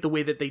using it the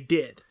way that they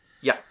did.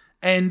 Yeah.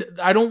 And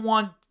I don't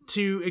want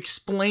to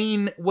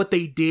explain what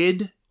they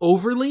did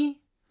overly,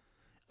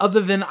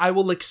 other than I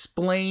will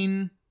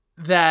explain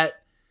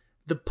that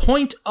the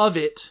point of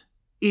it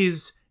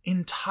is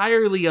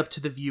entirely up to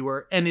the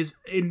viewer and is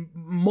in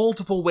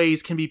multiple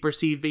ways can be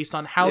perceived based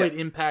on how it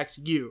impacts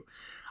you.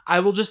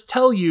 I will just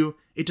tell you,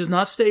 it does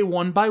not stay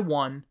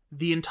 1:1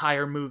 the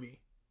entire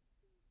movie.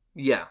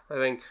 Yeah, I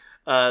think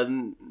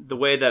the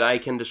way that I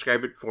can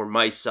describe it for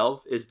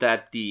myself is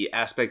that the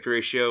aspect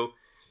ratio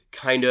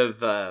kind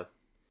of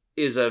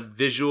is a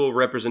visual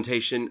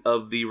representation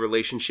of the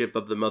relationship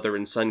of the mother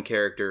and son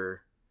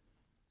character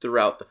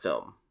throughout the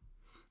film.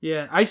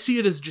 Yeah, I see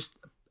it as just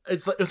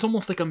it's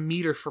almost like a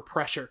meter for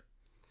pressure.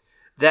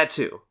 That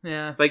too.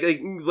 Yeah.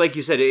 Like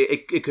you said,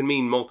 it could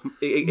mean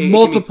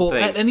multiple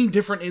at any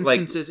different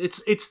instances.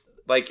 It's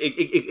like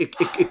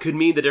it could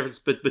mean the difference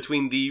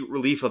between the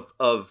relief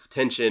of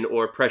tension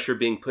or pressure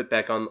being put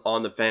back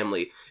on the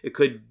family. It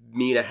could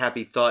mean a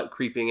happy thought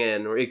creeping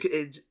in, or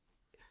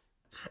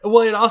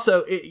well, it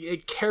also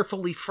it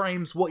carefully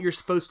frames what you're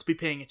supposed to be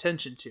paying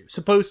attention to.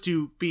 Supposed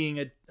to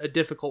being a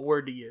difficult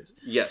word to use.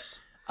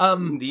 Yes.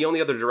 The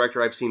only other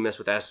director I've seen mess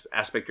with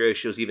aspect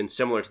ratios even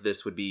similar to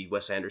this would be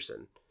Wes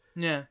Anderson.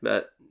 Yeah.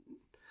 But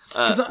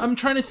because I'm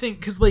trying to think,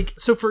 because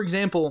so for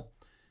example,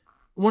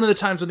 one of the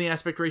times when the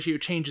aspect ratio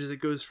changes, it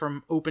goes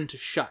from open to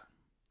shut.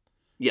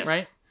 Yes.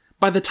 Right?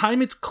 By the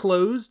time it's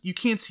closed, you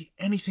can't see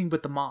anything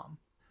but the mom.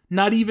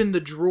 Not even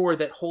the drawer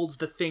that holds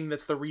the thing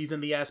that's the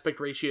reason the aspect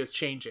ratio is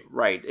changing.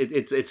 Right.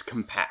 It's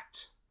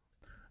compact.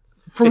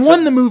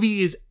 The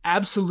movie is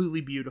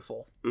absolutely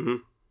beautiful.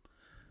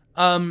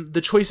 Mm-hmm.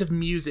 The choice of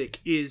music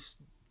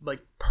is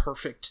like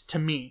perfect to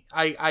me.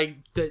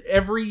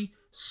 Every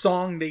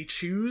song they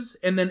choose,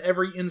 and then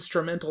every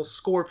instrumental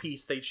score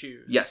piece they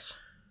choose. Yes.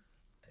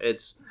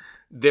 It's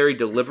very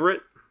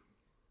deliberate.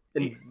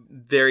 And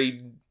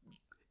very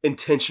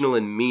intentional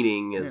in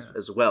meaning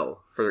as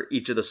well for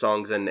each of the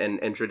songs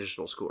and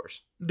traditional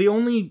scores. The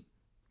only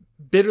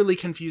bitterly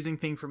confusing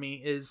thing for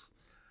me is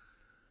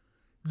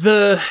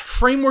the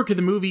framework of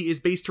the movie is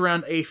based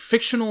around a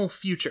fictional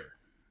future.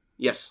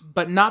 Yes.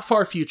 But not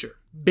far future.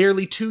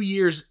 Barely 2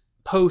 years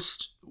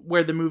post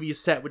where the movie is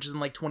set, which is in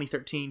like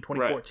 2013,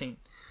 2014. Right.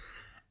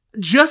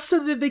 Just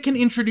so that they can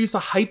introduce a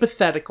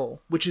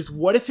hypothetical, which is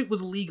what if it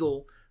was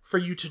legal for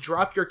you to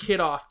drop your kid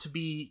off to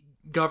be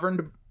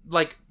governed,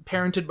 like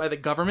parented by the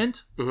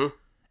government,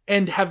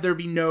 and have there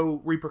be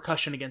no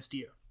repercussion against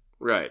you.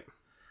 Right.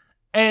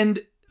 And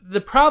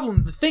the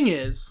thing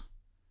is,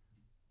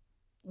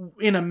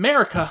 in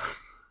America,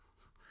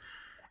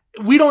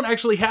 we don't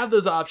actually have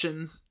those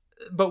options,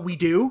 but we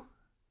do.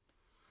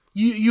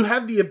 You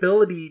have the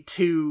ability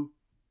to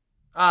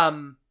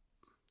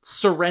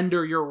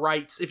surrender your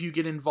rights if you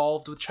get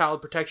involved with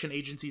child protection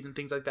agencies and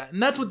things like that.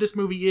 And that's what this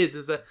movie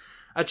is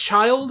a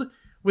child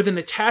with an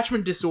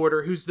attachment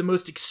disorder who's the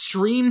most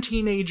extreme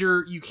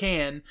teenager you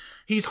can.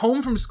 He's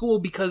home from school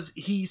because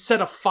he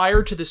set a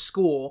fire to the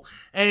school,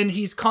 and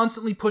he's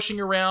constantly pushing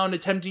around,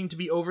 attempting to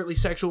be overtly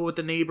sexual with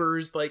the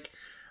neighbors, like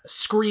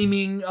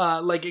screaming,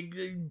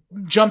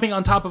 jumping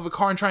on top of a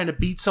car and trying to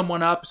beat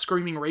someone up,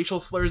 screaming racial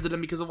slurs at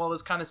him because of all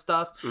this kind of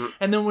stuff.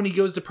 And then when he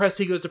goes depressed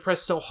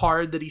so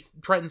hard that he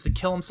threatens to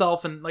kill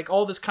himself, and like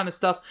all this kind of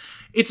stuff.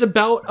 It's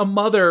about a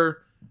mother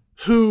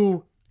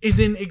who is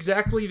in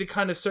exactly the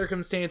kind of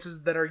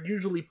circumstances that are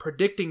usually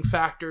predicting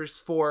factors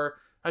for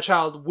a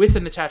child with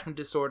an attachment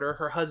disorder.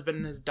 Her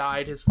husband has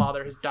died, his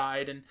father has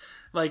died, and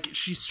like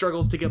she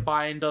struggles to get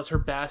by and does her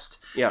best.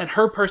 Yeah. And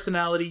her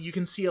personality, you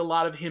can see a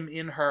lot of him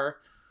in her.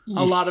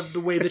 A lot of the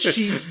way that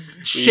she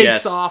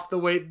shakes off, the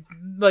way,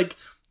 like,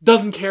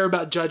 doesn't care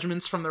about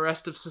judgments from the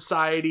rest of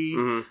society.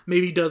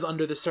 Maybe does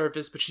under the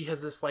surface, but she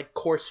has this like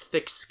coarse,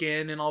 thick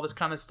skin and all this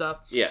kind of stuff.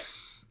 Yeah.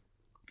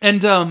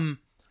 And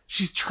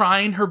she's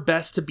trying her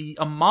best to be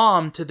a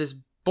mom to this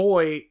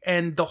boy,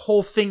 and the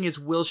whole thing is,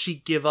 will she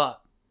give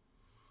up?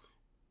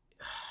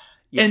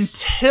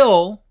 Yes.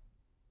 Until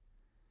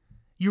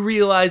you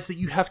realize that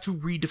you have to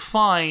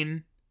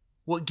redefine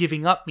what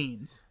giving up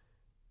means.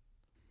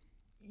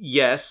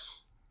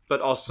 Yes,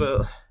 but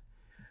also,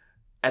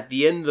 at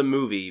the end of the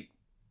movie,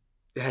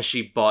 has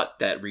she bought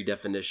that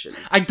redefinition?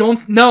 I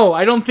don't know.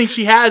 I don't think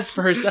she has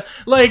for herself.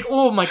 Like,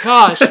 oh my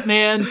gosh,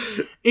 man.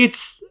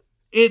 It's...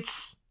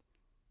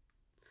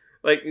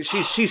 Like,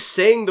 she's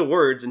saying the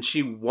words and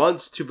she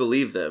wants to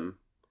believe them.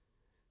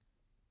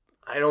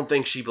 I don't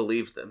think she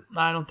believes them.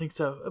 I don't think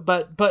so.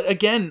 But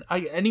again,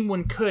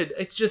 anyone could.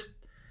 It's just...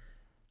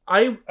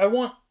 I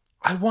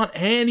want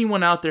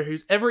anyone out there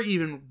who's ever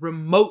even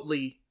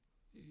remotely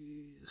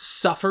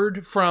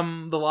suffered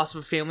from the loss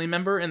of a family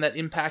member and that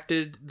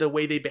impacted the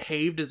way they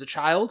behaved as a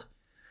child,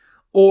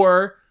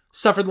 or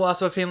suffered the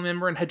loss of a family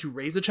member and had to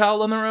raise a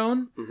child on their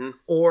own,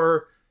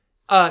 or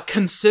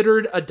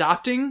considered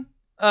adopting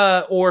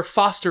or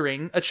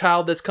fostering a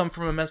child that's come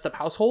from a messed up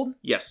household.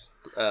 Yes.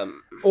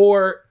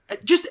 Or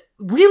just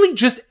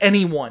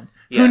anyone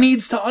who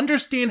needs to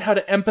understand how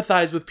to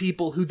empathize with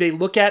people who they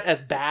look at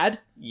as bad.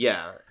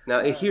 Yeah.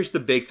 Now, here's the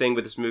big thing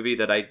with this movie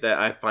that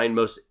I find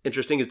most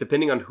interesting is,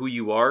 depending on who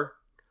you are,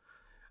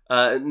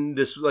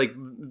 this, like,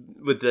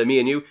 with me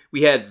and you,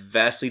 we had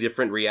vastly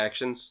different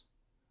reactions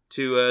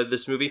to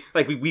this movie.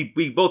 Like,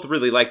 we both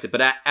really liked it,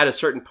 but at a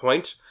certain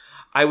point,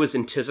 I was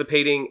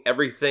anticipating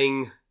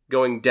everything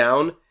going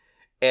down,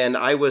 and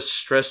I was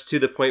stressed to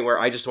the point where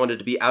I just wanted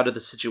to be out of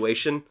the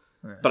situation,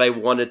 but I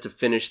wanted to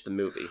finish the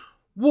movie.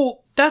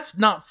 Well, that's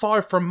not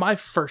far from my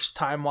first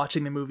time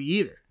watching the movie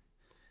either.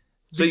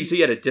 So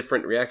you had a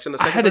different reaction the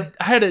second time?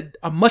 I had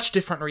a much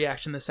different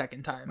reaction the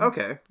second time.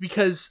 Okay.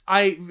 Because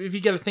if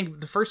you got to think,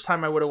 the first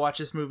time I would have watched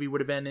this movie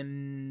would have been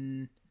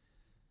in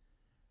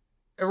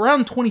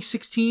around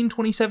 2016,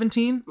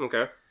 2017.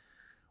 Okay.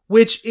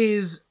 Which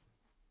is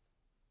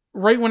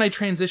right when I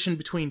transitioned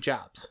between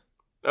jobs.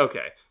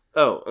 Okay.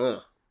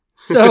 Oh.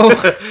 So,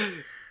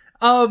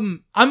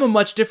 I'm a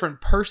much different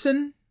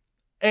person,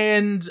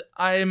 and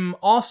I'm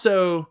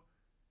also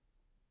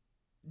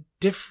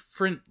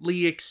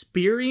differently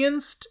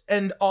experienced,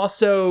 and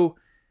also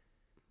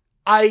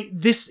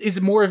this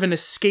is more of an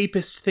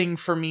escapist thing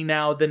for me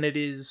now than it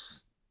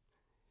is.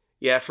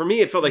 Yeah, for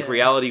me it felt like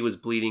reality was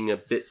bleeding a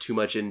bit too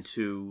much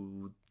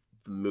into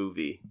the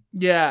movie.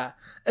 Yeah.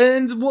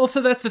 And well,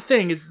 so that's the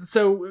thing, is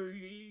so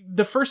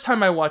the first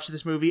time I watched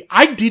this movie,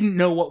 I didn't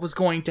know what was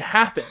going to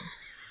happen.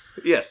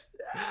 Yes.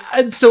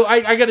 And so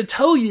I gotta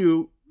tell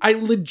you, I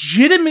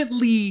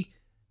legitimately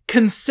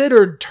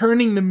considered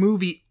turning the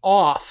movie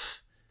off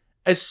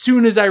as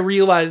soon as I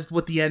realized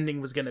what the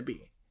ending was going to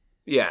be.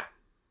 Yeah.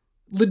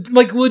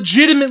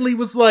 Legitimately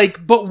was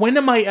like, but when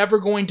am I ever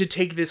going to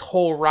take this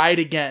whole ride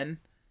again?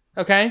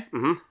 Okay?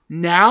 Mm-hmm.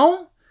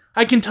 Now,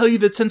 I can tell you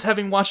that since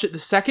having watched it the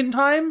second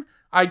time,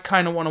 I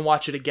kind of want to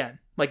watch it again.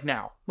 Like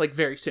now. Like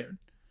very soon.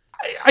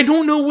 I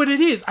don't know what it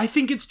is. I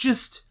think it's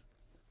just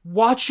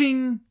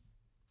watching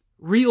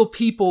real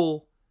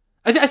people.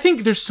 I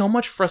think there's so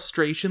much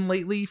frustration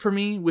lately for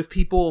me with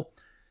people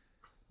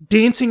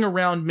dancing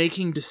around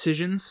making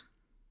decisions.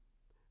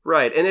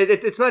 Right, and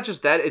it's not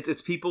just that.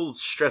 It's people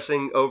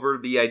stressing over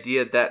the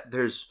idea that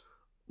there's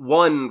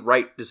one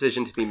right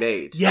decision to be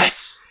made.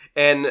 Yes!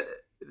 And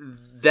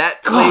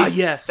that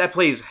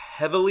plays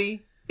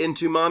heavily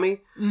into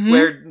Mommy,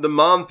 where the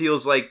mom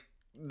feels like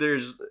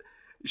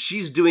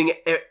she's doing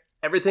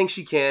everything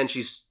she can.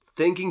 She's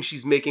thinking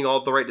she's making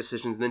all the right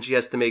decisions, and then she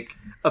has to make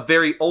a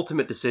very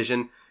ultimate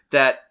decision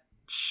that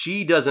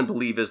she doesn't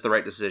believe is the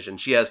right decision.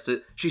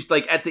 She's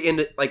like at the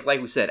end, like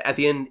we said, at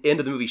the end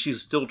of the movie,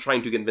 she's still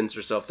trying to convince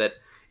herself that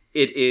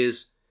it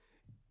is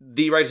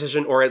the right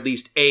decision, or at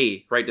least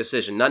a right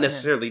decision. Not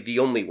necessarily the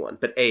only one,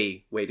 but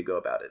a way to go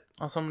about it.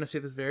 Also, I'm going to say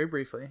this very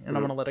briefly, and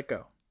I'm going to let it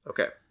go.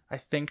 Okay. I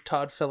think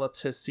Todd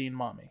Phillips has seen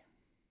Mommy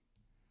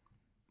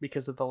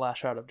because of the last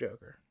shot of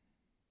Joker.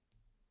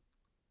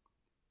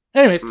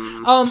 Anyways,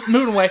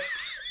 moving away.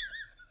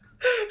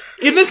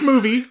 In this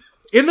movie,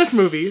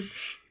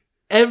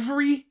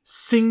 every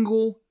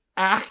single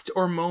act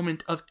or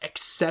moment of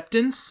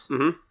acceptance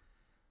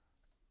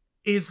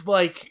is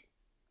like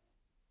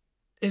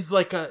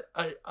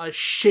a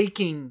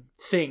shaking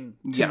thing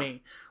to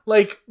me.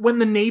 Like when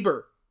the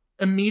neighbor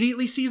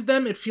immediately sees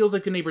them, it feels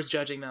like the neighbor's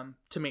judging them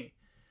to me.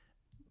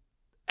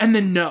 And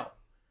then no.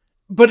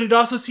 But it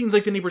also seems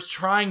like the neighbor's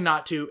trying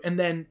not to, and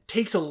then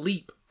takes a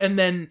leap. And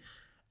then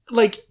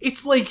like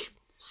it's like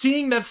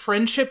seeing that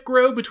friendship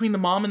grow between the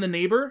mom and the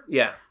neighbor.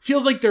 Yeah.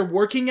 Feels like they're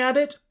working at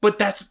it, but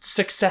that's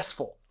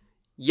successful.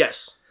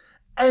 Yes.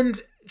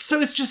 And so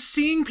it's just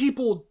seeing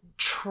people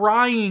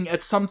trying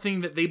at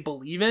something that they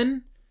believe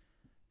in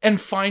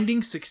and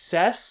finding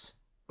success.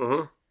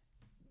 Oh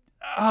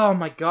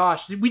my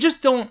gosh. We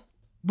just don't...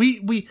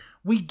 We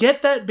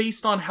get that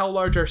based on how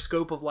large our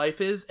scope of life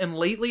is, and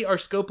lately our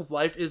scope of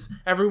life is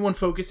everyone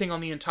focusing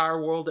on the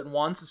entire world at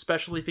once,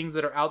 especially things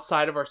that are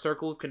outside of our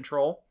circle of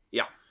control.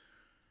 Yeah.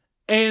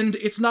 And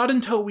it's not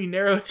until we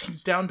narrow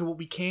things down to what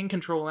we can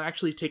control and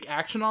actually take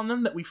action on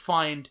them that we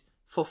find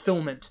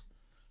fulfillment.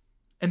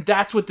 And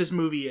that's what this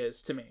movie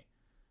is to me.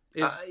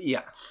 Is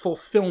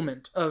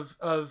fulfillment of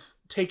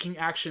taking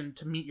action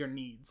to meet your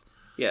needs.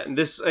 Yeah, and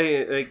this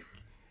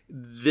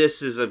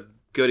is a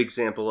good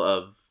example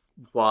of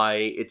why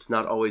it's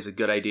not always a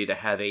good idea to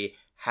have a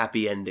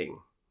happy ending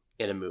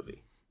in a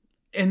movie.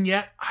 And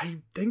yet, I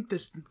think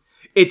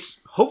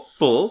it's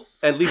hopeful,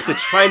 at least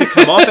it's trying to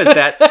come off as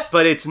that,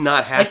 but it's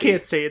not happy. I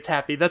can't say it's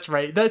happy, that's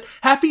right. That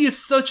happy is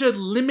such a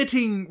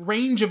limiting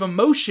range of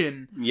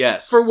emotion.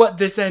 Yes. For what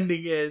this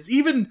ending is.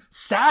 Even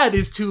sad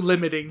is too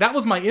limiting. That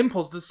was my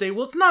impulse to say,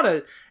 well, it's not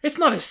a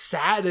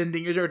sad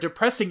ending or a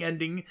depressing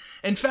ending.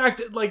 In fact,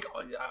 like,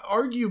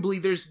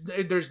 arguably,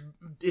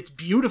 it's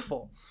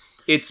beautiful.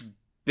 It's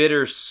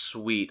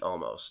bittersweet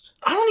almost.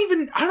 I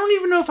don't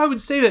even know if I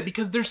would say that,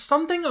 because there's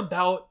something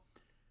about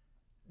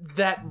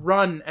that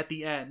run at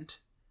the end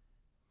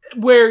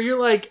where you're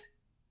like,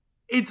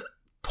 it's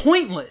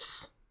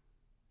pointless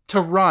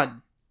to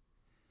run.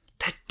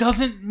 That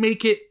doesn't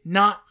make it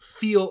not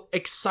feel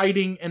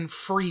exciting and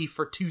free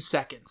for 2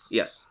 seconds.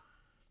 Yes.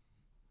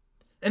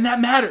 And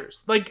that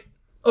matters. Like,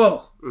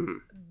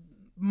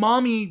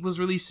 Mommy was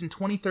released in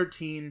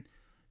 2013.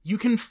 You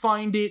can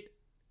find it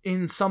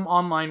in some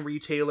online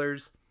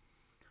retailers.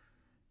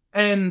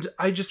 And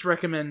I just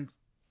recommend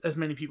as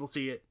many people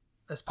see it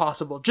as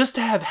possible, just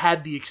to have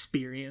had the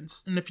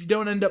experience. And if you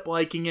don't end up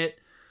liking it,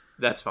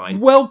 that's fine.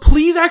 Well,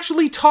 please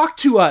actually talk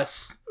to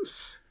us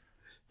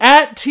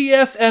at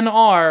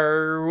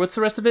TFNR. What's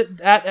the rest of it?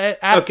 At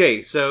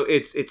Okay, so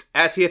it's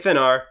at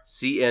TFNR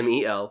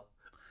CMEL,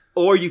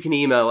 or you can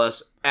email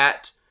us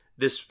at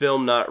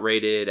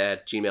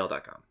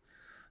thisfilmnotrated@gmail.com.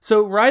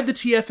 So ride the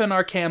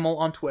TFNR camel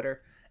on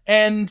Twitter,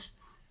 and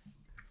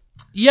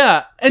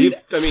yeah, and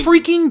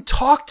freaking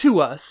talk to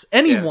us,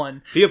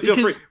 anyone. Yeah.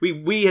 Feel free.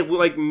 We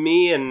like,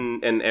 me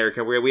and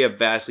Erica, we have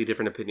vastly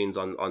different opinions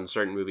on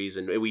certain movies,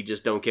 and we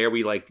just don't care.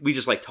 We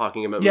just like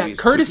talking about movies.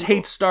 Yeah, Curtis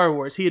hates Star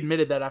Wars. He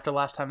admitted that after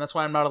last time. That's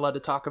why I'm not allowed to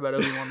talk about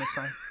Obi-Wan this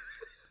time.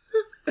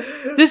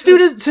 This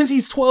dude is, since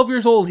he's 12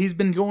 years old, he's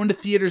been going to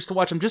theaters to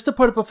watch them just to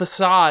put up a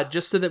facade,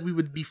 just so that we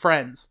would be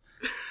friends.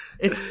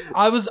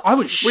 I was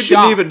shocked. We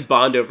didn't even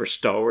bond over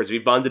Star Wars. We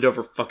bonded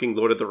over fucking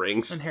Lord of the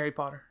Rings and Harry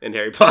Potter.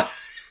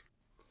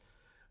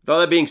 With all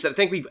that being said, I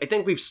think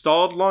we've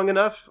stalled long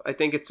enough. I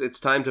think it's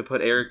time to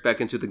put Eric back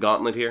into the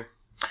gauntlet here.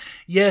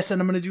 Yes, and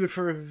I'm going to do it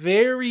for a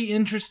very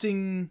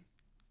interesting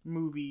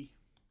movie.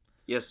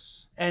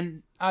 Yes.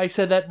 And I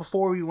said that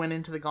before we went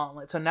into the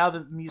gauntlet, so now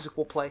the music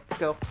will play.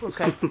 Go.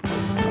 Okay.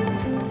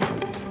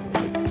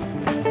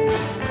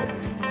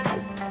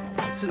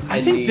 I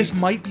think this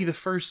might be the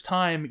first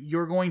time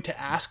you're going to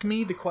ask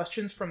me the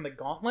questions from the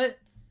gauntlet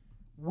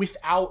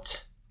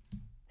without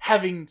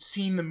having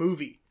seen the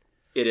movie.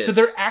 It is. So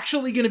they're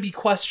actually going to be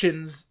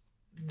questions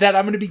that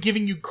I'm going to be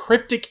giving you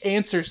cryptic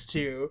answers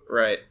to.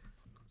 Right.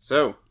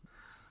 So,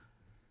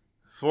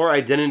 for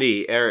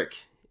Identity,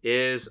 Eric,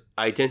 is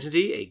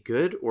Identity a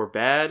good or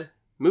bad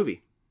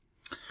movie?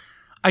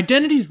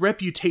 Identity's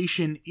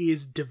reputation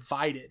is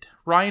divided.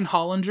 Ryan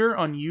Hollinger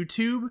on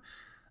YouTube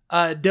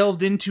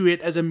delved into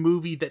it as a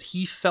movie that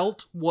he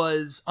felt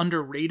was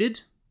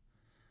underrated.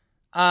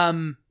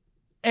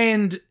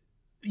 And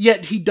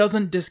yet he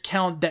doesn't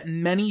discount that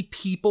many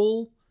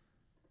people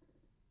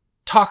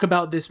talk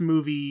about this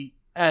movie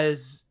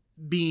as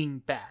being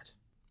bad.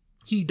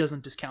 He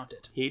doesn't discount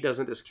it. He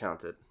doesn't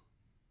discount it.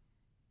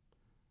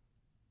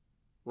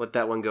 Let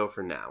that one go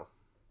for now.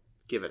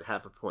 Give it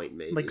half a point,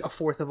 maybe. Like a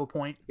fourth of a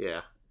point.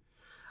 Yeah.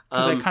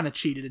 Because I kind of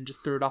cheated and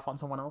just threw it off on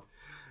someone else.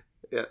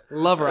 Yeah.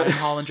 Love Ryan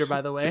Hollinger,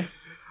 by the way.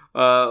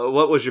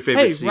 What was your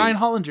favorite scene? Ryan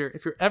Hollinger,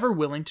 if you're ever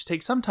willing to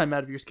take some time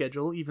out of your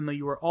schedule, even though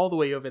you were all the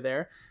way over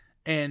there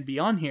and be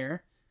on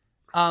here,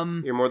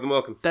 you're more than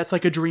welcome. That's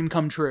like a dream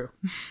come true.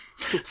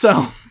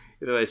 So,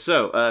 either way,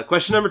 so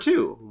question number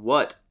 2: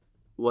 what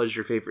was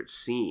your favorite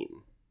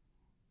scene?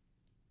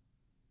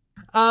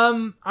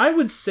 I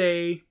would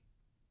say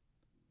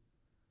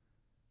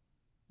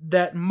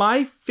that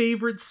my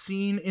favorite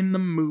scene in the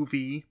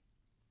movie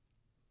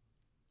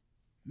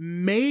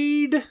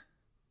made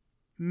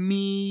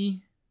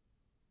me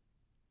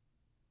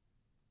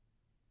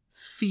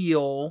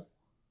feel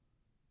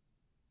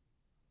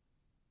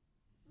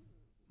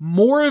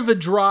more of a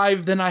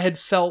drive than I had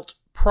felt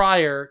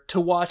prior to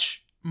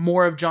watch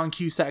more of John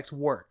Cusack's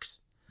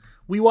works.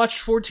 We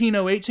watched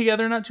 1408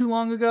 together not too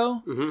long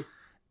ago,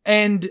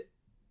 and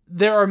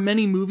there are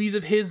many movies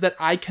of his that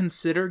I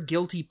consider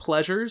guilty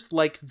pleasures,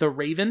 like The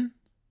Raven.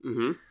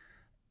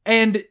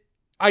 And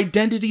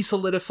Identity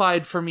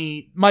solidified for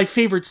me, my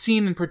favorite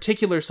scene in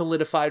particular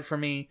solidified for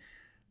me,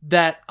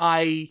 that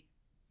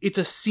it's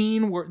a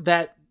scene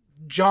that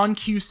John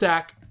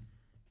Cusack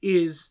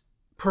is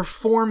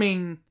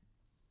performing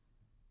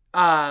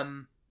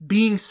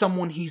being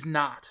someone he's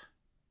not.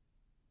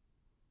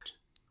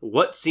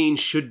 What scene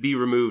should be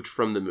removed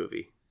from the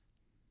movie?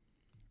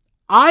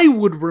 I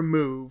would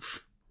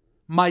remove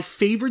my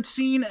favorite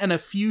scene and a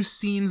few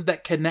scenes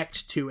that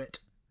connect to it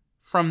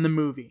from the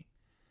movie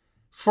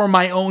for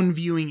my own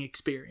viewing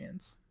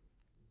experience.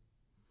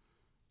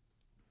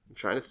 I'm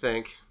trying to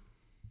think.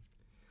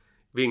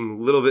 Being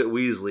a little bit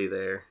Weasley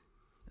there.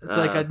 It's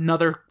like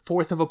another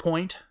fourth of a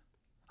point.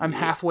 I'm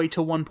halfway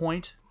to 1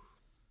 point.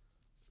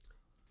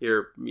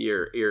 You're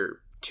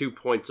 2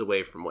 points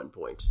away from 1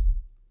 point.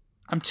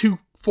 I'm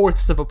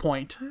 2/4 of a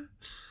point.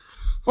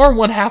 Or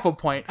 1/2 a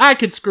point. I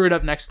could screw it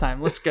up next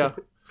time. Let's go.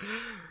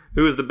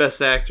 Who is the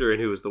best actor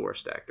and who is the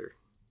worst actor?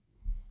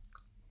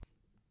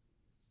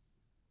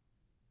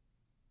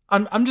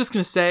 I'm just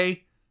gonna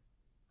say,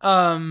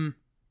 in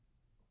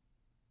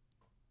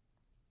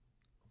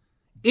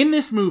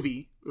this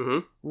movie,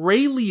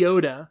 Ray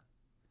Liotta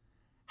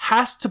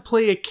has to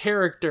play a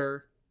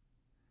character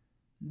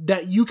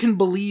that you can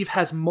believe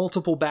has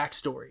multiple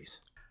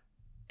backstories.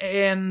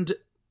 And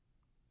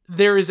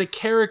there is a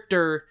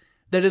character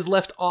that is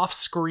left off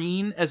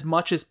screen as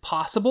much as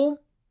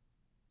possible.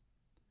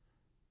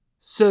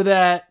 So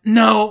that,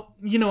 no,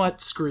 you know what,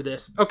 screw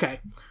this.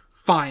 Okay,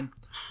 fine.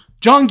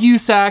 John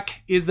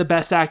Cusack is the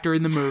best actor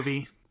in the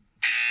movie.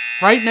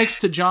 Right next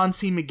to John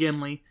C.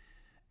 McGinley.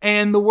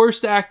 And the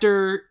worst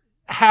actor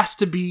has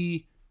to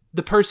be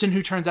the person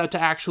who turns out to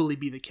actually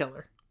be the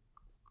killer.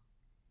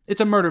 It's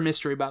a murder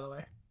mystery, by the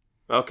way.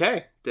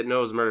 Okay. Didn't know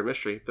it was a murder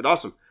mystery, but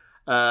awesome.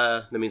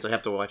 That means I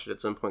have to watch it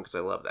at some point because I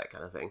love that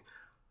kind of thing.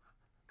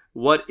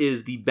 What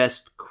is the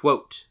best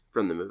quote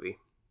from the movie?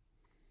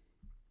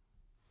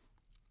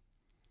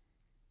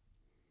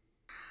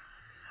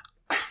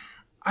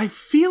 I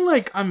feel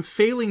like I'm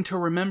failing to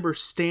remember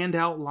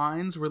standout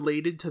lines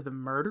related to the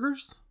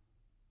murders.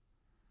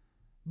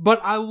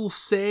 But I will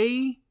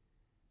say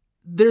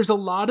there's a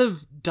lot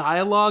of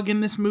dialogue in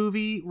this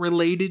movie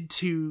related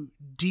to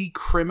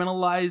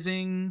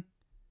decriminalizing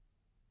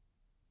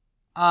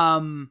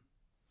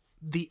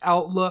the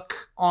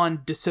outlook on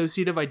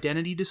dissociative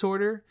identity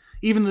disorder,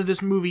 even though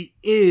this movie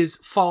is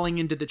falling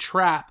into the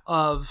trap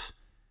of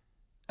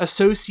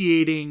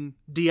associating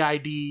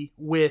DID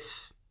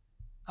with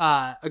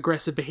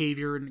aggressive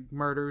behavior and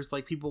murders.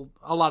 Like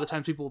a lot of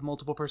times people with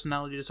multiple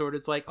personality disorder,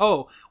 it's like,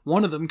 oh,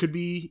 one of them could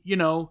be,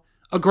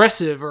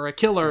 aggressive or a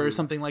killer or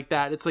something like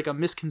that. It's like a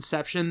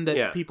misconception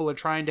that people are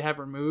trying to have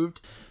removed.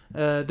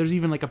 There's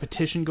even like a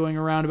petition going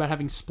around about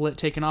having Split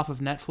taken off of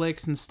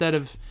Netflix instead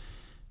of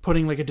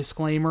putting like a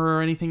disclaimer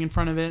or anything in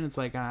front of it. And it's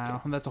like,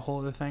 that's a whole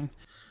other thing.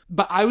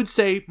 But I would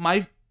say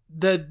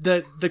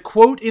the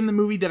quote in the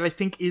movie that I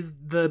think is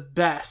the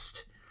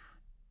best,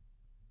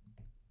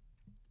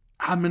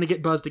 I'm going to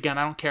get buzzed again,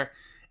 I don't care,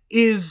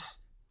 is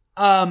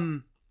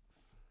the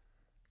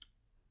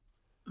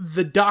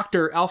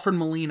doctor, Alfred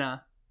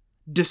Molina,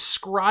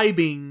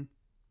 describing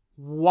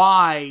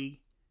why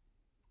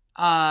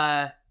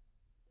a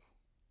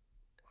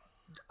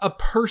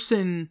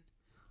person,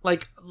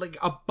 like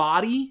a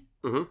body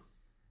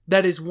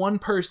that is one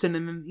person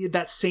and then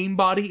that same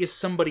body is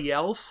somebody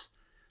else,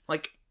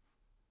 like,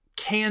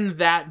 can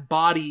that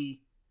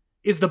body,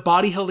 is the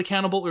body held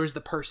accountable or is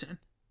the person?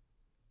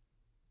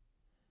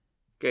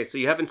 Okay, so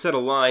you haven't said a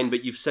line,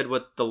 but you've said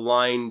what the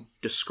line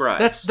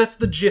describes. That's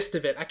the gist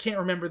of it. I can't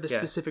remember the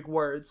specific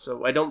words.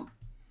 So I don't...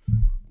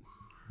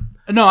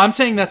 No, I'm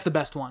saying that's the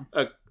best one.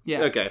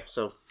 Yeah. Okay,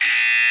 so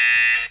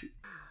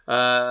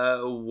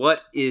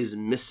what is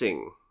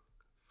missing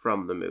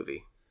from the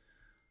movie?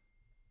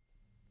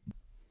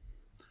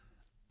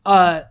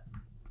 The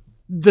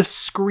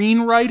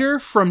screenwriter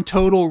from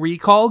Total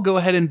Recall. Go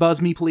ahead and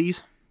buzz me,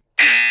 please.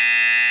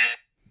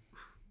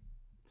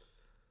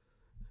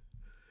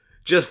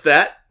 Just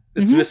that?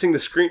 It's missing the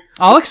screen.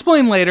 I'll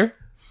explain later.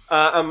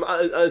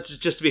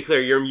 Just to be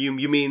clear,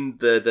 you mean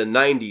the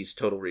 90s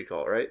Total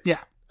Recall, right? Yeah.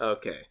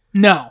 Okay.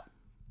 No,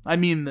 I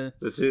mean the.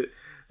 That's it.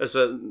 That's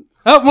a.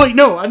 Oh wait,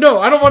 no, I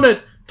don't want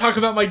to talk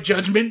about my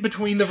judgment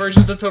between the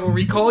versions of Total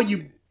Recall.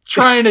 You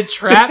trying to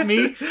trap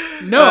me?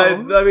 No,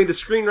 I mean the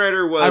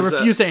screenwriter was. I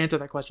refuse to answer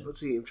that question. Let's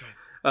see. I'm trying.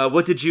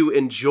 What did you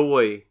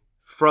enjoy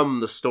from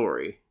the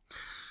story?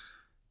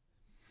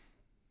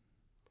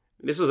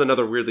 This is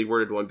another weirdly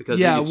worded one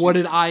because what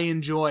did I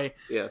enjoy?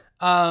 Yeah.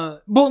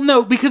 Well,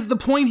 no, because the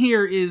point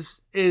here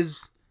is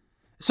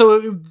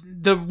so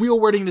the real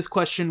wording of this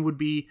question would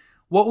be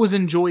what was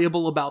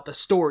enjoyable about the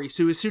story.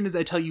 So as soon as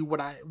I tell you what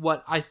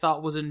I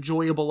thought was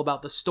enjoyable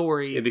about the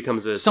story, it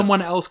becomes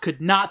someone else could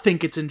not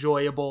think it's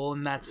enjoyable,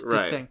 and that's the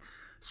right. thing.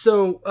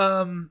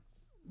 So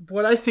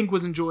what I think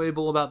was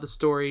enjoyable about the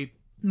story,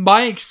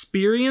 my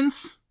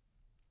experience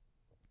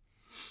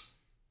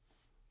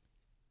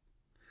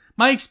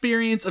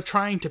of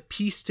trying to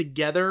piece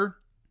together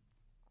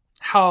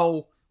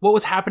how what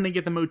was happening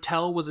at the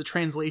motel was a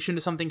translation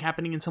to something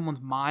happening in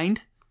someone's mind,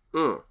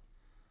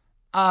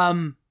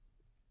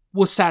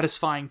 was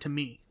satisfying to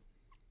me.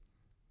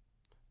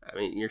 I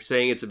mean, you're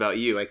saying it's about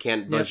you. I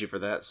can't buzz you for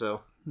that,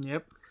 so.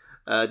 Yep.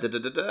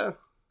 This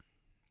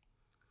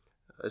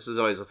is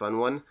always a fun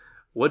one.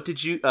 What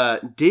did you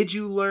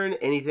learn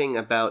anything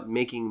about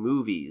making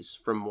movies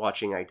from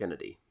watching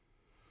Identity?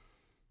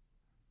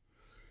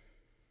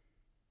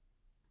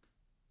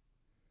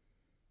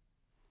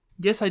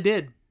 Yes, I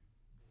did.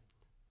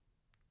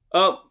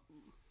 Oh,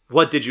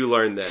 what did you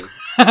learn then?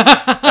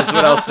 That's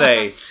what I'll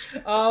say.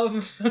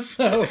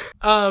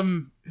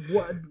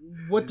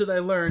 What did I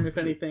learn, if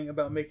anything,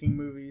 about making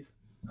movies?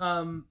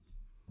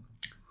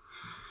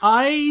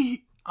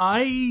 I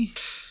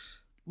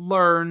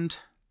learned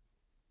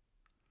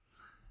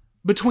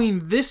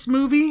between this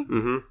movie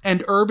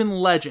and Urban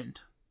Legend.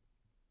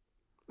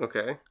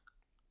 Okay.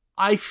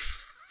 I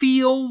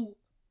feel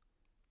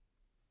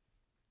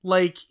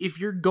like if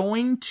you're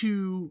going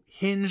to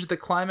hinge the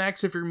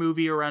climax of your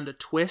movie around a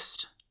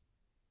twist,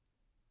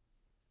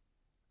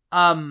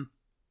 ending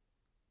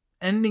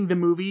the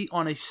movie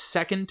on a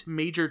second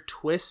major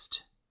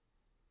twist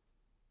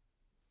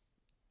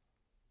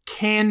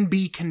can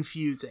be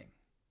confusing.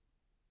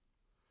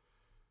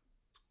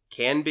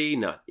 Can be,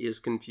 not is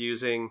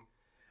confusing.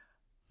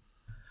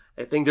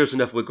 I think there's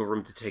enough wiggle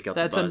room to take out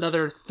That's the buzz.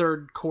 another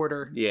third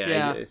quarter.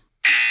 Yeah.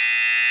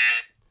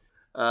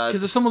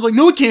 Because if someone's like,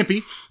 no, it can't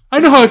be. I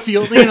know how it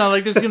feels. You know,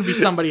 like there's going to be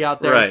somebody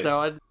out there. Right.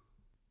 So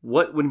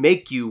what would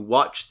make you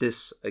watch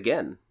this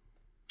again?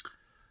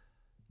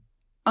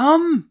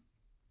 I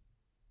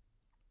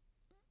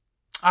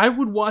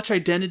would watch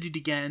Identity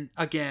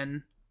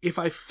again if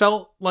I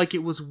felt like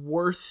it was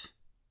worth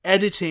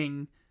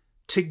editing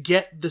to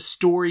get the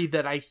story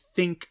that I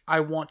think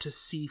I want to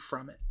see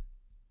from it.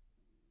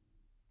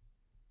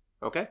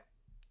 Okay.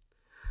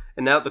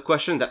 And now the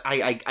question that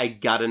I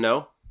gotta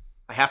know.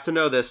 I have to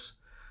know this.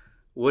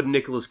 Would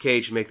Nicolas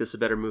Cage make this a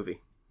better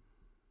movie?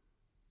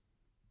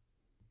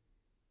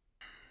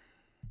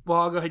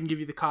 Well, I'll go ahead and give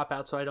you the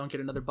cop-out so I don't get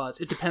another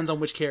buzz. It depends on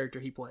which character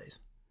he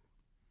plays.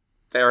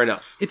 Fair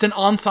enough. It's an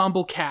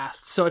ensemble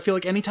cast, so I feel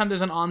like anytime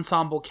there's an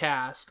ensemble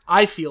cast,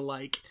 I feel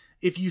like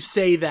if you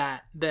say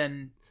that,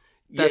 then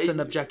that's an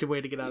objective way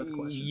to get out of the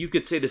question. You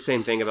could say the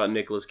same thing about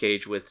Nicolas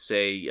Cage with,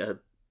 say,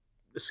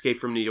 Escape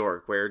from New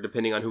York, where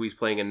depending on who he's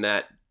playing in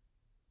that...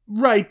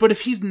 Right, but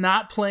if he's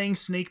not playing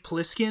Snake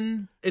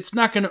Plissken, it's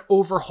not going to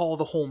overhaul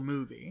the whole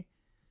movie.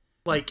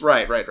 Like,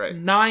 right.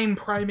 9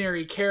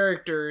 primary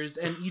characters,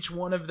 and each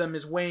one of them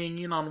is weighing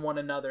in on one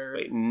another.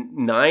 Wait,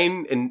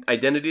 9 in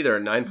Identity? There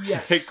are 9?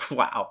 Yes.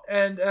 Wow.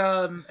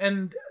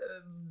 And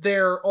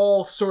they're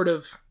all sort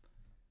of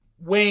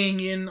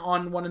weighing in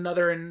on one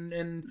another,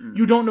 and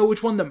you don't know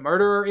which one the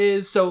murderer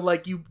is, so,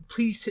 like, you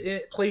place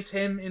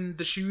him in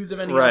the shoes of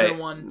any other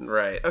one.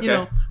 Right, okay. You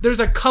know, there's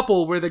a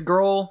couple where the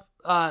girl,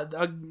 told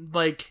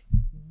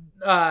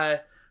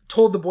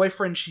the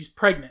boyfriend she's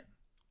pregnant.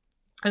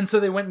 And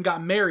so they went and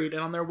got married,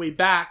 and on their way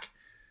back,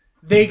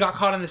 they got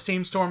caught in the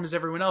same storm as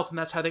everyone else, and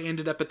that's how they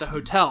ended up at the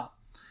hotel.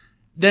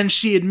 Then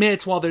she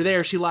admits while they're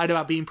there, she lied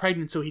about being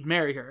pregnant so he'd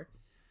marry her.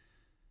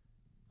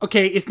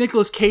 Okay, if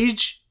Nicolas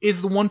Cage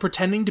is the one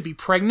pretending to be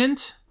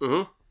pregnant,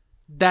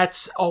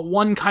 that's a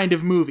one kind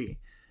of movie.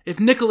 If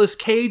Nicolas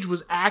Cage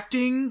was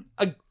acting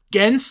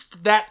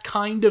against that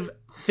kind of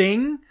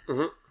thing,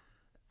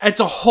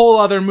 it's a whole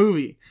other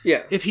movie.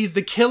 Yeah. If he's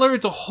the killer,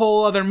 it's a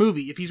whole other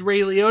movie. If he's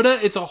Ray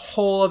Liotta, it's a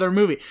whole other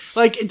movie.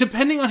 Like,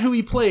 depending on who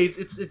he plays,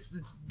 it's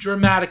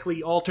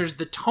dramatically alters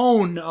the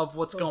tone of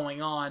what's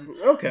going on.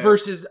 Okay.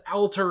 Versus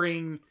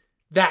altering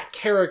that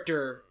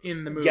character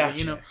in the movie. Gotcha.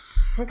 You know.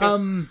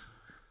 Okay.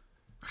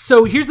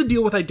 So here's the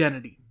deal with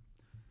Identity.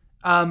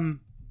 9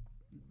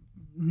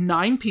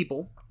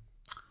 people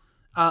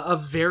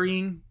of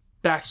varying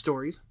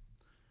backstories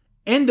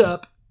end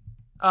up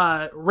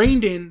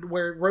reined in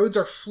where roads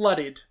are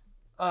flooded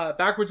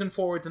backwards and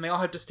forwards, and they all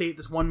have to stay at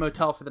this one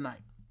motel for the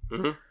night.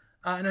 Mm-hmm.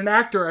 And an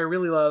actor I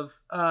really love,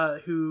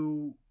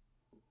 who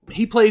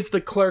he plays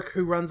the clerk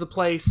who runs the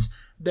place.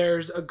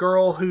 There's a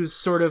girl who's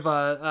sort of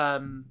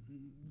a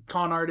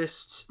con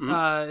artist,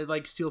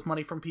 like steals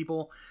money from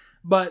people.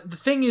 But the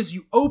thing is,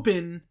 you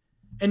open,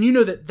 and you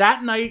know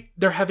that night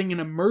they're having an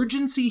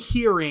emergency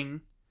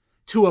hearing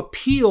to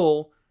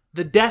appeal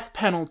the death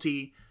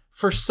penalty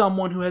for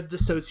someone who has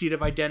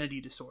dissociative identity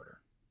disorder.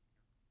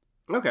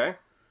 Okay.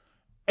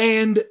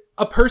 And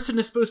a person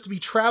is supposed to be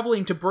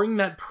traveling to bring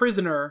that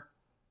prisoner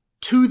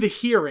to the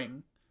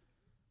hearing,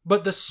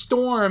 but the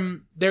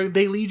storm, they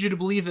lead you to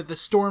believe that the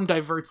storm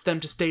diverts them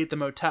to stay at the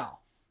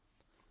motel.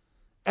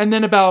 And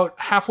then about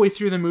halfway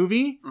through the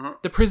movie,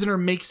 the prisoner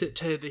makes it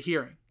to the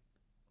hearing.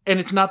 And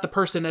it's not the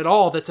person at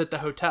all that's at the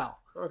hotel.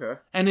 Okay.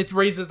 And it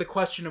raises the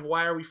question of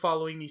why are we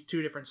following these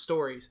 2 different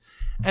stories?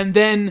 And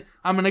then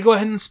I'm going to go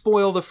ahead and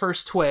spoil the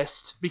first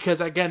twist, because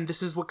again,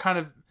 this is what kind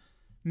of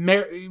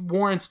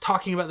warrants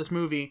talking about this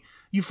movie.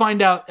 You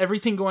find out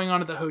everything going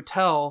on at the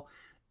hotel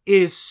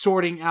is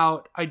sorting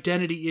out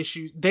identity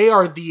issues. They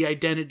are the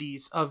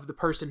identities of the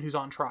person who's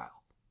on trial.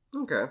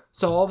 Okay.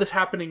 So all this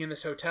happening in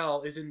this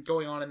hotel is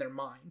going on in their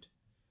mind.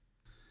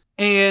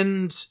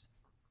 And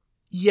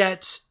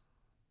yet,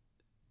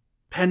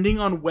 depending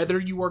on whether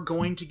you are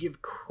going to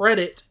give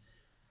credit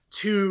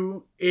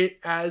to it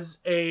as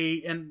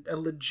a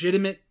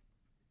legitimate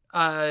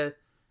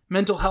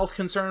mental health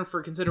concern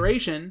for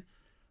consideration,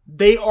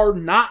 they are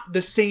not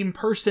the same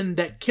person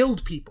that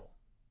killed people.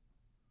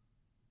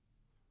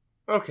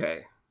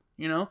 Okay.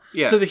 You know?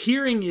 Yeah. So the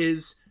hearing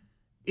is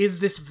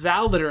this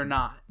valid or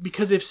not?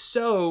 Because if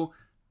so,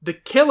 the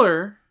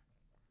killer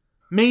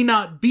may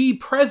not be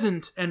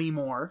present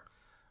anymore.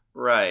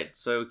 Right.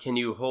 So can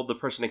you hold the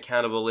person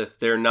accountable if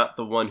they're not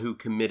the one who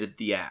committed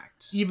the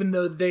act? Even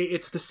though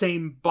it's the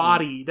same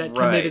body that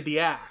committed the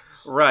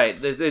acts. Right.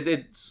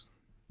 It's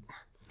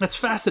that's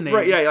fascinating.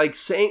 Right. Yeah. Like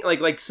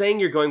saying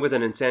you're going with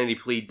an insanity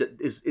plea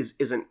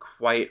isn't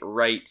quite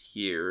right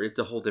here. It's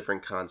a whole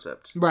different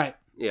concept. Right.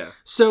 Yeah.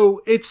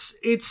 So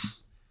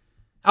it's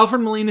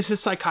Alfred Molina is a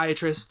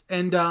psychiatrist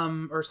and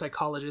or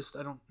psychologist.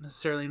 I don't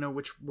necessarily know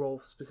which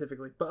role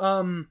specifically,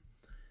 but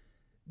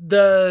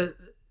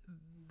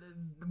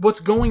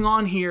what's going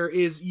on here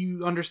is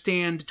you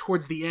understand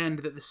towards the end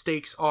that the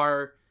stakes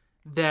are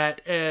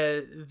that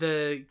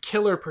the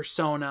killer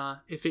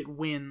persona, if it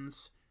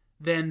wins,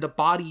 then the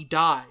body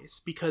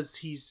dies because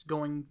he's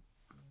going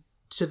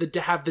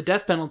to have the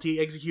death penalty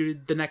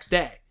executed the next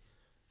day.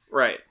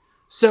 Right.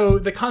 So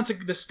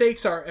the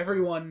stakes are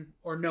everyone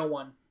or no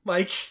one.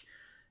 Like,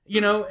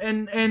 you know,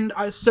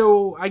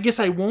 so I guess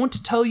I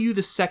won't tell you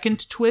the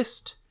second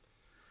twist,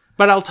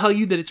 but I'll tell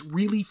you that it's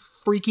really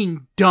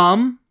freaking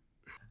dumb.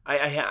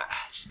 I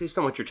just based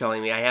on what you're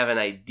telling me, I have an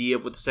idea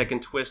of what the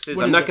second twist is.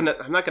 What I'm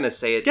is not gonna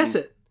say it. Guess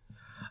it.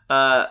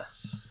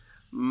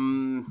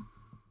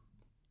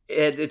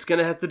 It's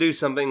gonna have to do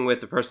something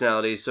with the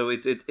personality. So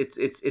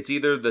it's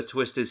either the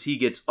twist is he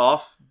gets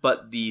off,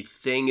 but the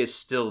thing is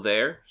still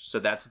there. So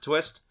that's a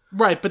twist.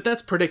 Right, but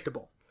that's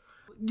predictable.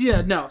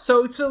 Yeah, no.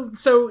 So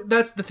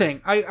that's the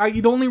thing.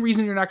 The only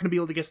reason you're not going to be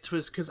able to guess the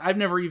twist because I've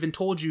never even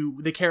told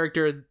you the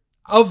character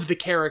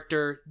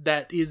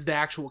that is the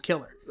actual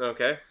killer.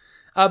 Okay.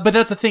 But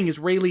that's the thing is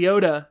Ray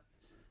Liotta,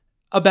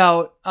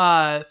 about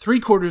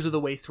 3/4 of the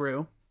way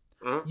through,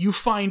 you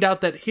find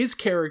out that his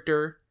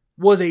character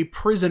was a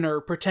prisoner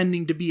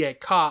pretending to be a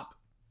cop,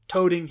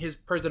 toting his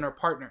prisoner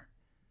partner.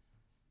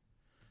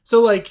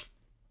 So, like,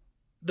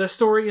 the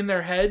story in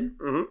their head,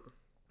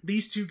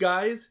 these 2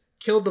 guys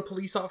killed the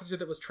police officer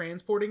that was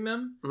transporting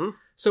them.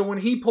 So when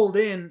he pulled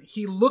in,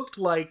 he looked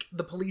like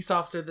the police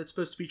officer that's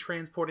supposed to be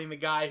transporting the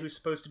guy who's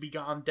supposed to be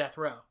on death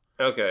row.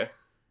 Okay.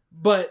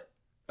 But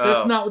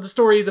that's not what the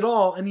story is at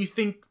all, and you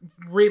think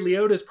Ray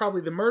Liotta is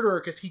probably the murderer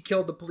because he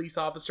killed the police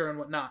officer and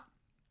whatnot.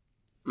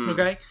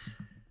 Okay?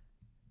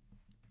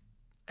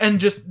 And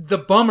just the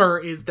bummer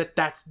is that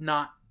that's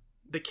not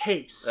the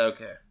case.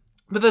 Okay.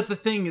 But that's the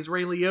thing, is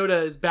Ray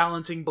Liotta is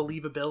balancing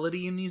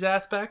believability in these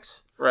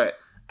aspects. Right.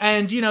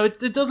 And, you know,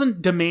 it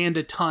doesn't demand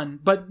a ton.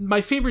 But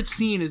my favorite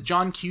scene is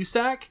John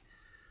Cusack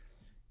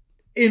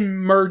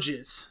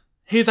emerges.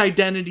 His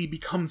identity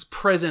becomes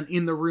present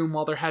in the room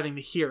while they're having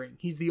the hearing.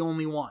 He's the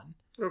only one.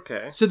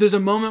 Okay. So there's a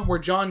moment where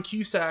John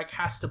Cusack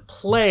has to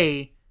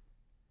play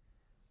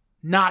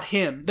not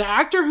him. The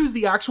actor who's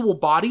the actual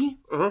body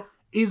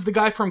is the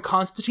guy from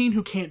Constantine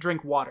who can't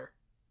drink water.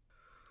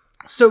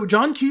 So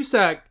John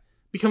Cusack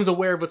becomes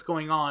aware of what's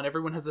going on.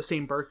 Everyone has the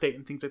same birth date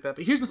and things like that.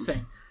 But here's the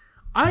thing.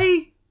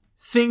 I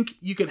think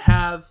you could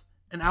have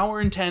an hour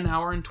and 10,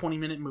 hour and 20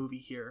 minute movie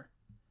here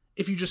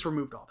if you just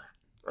removed all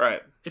that.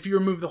 Right. If you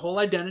remove the whole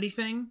identity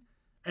thing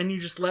and you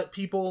just let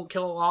people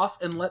kill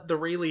off and let the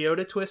Ray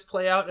Liotta twist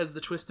play out as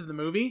the twist of the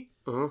movie,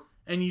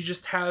 and you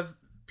just have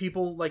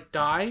people, like,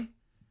 die,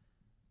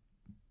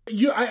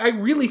 I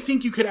really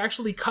think you could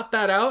actually cut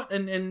that out,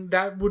 and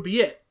that would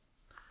be it.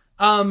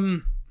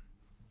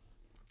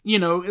 You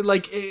know,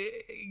 like,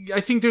 I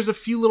think there's a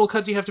few little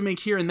cuts you have to make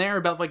here and there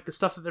about, like, the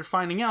stuff that they're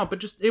finding out,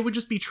 but it would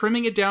just be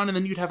trimming it down, and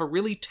then you'd have a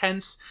really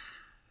tense,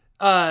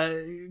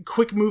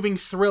 quick-moving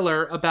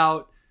thriller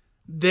about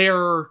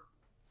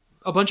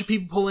a bunch of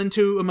people pull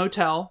into a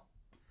motel,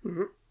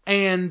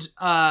 and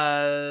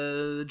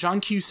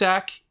John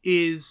Cusack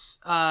is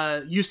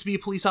used to be a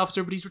police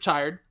officer, but he's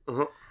retired,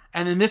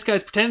 and then this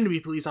guy's pretending to be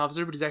a police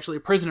officer, but he's actually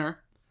a prisoner.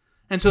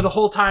 And so the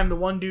whole time, the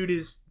one dude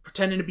is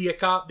pretending to be a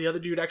cop. The other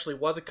dude actually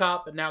was a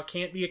cop, but now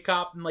can't be a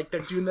cop. And, like,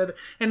 they're doing that.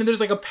 And then there's,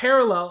 like, a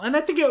parallel. And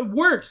I think it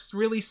works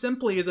really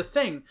simply as a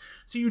thing.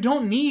 So you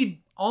don't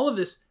need all of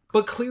this.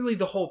 But clearly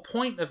the whole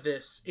point of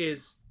this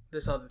is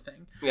this other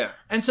thing. Yeah.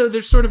 And so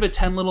there's sort of a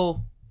 10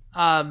 little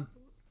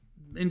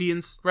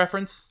Indians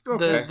reference.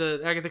 Okay.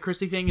 The Agatha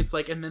Christie thing. It's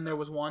like, and then there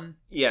was one.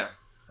 Yeah.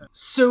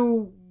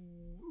 So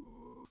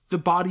the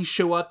bodies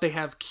show up. They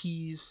have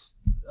keys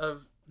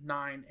of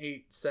 9,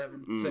 8,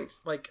 7,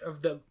 6, like,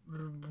 of the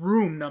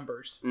room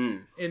numbers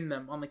in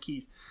them on the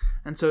keys.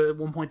 And so at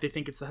one point they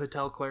think it's the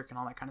hotel clerk and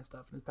all that kind of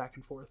stuff, and it's back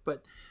and forth.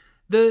 But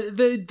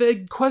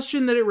the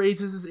question that it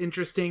raises is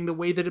interesting. The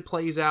way that it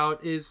plays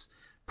out is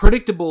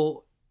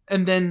predictable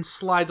and then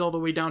slides all the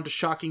way down to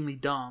shockingly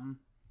dumb.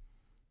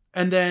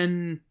 And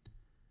then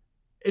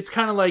it's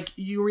kind of like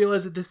you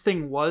realize that this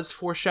thing was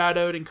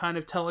foreshadowed and kind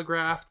of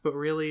telegraphed, but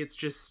really it's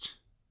just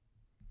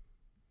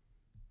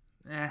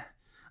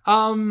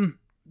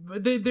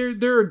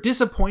There are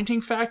disappointing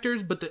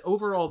factors, but the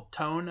overall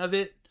tone of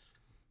it,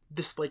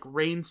 this, like,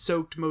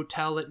 rain-soaked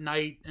motel at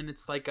night, and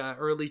it's like a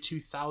early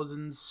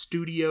 2000s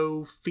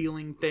studio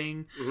feeling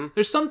thing.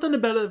 There's something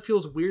about it that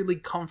feels weirdly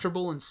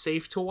comfortable and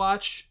safe to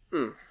watch.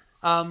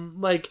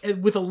 Like,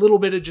 with a little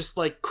bit of just,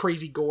 like,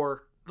 crazy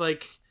gore.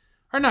 Like,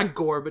 or not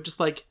gore, but just,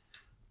 like,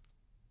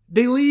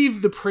 they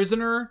leave the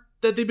prisoner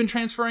that they've been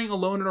transferring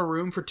alone in a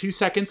room for 2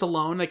 seconds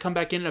alone. They come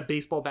back in and a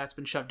baseball bat's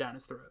been shoved down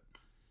his throat.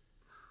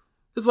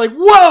 It's like,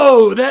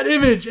 whoa, that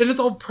image, and it's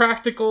all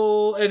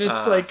practical, and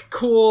it's like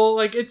cool,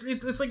 like it's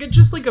like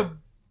just like a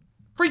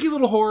freaky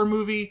little horror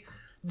movie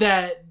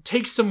that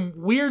takes some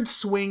weird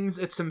swings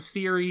at some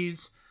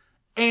theories,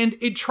 and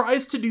it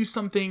tries to do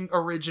something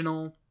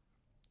original,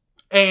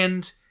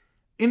 and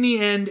in the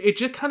end, it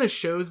just kind of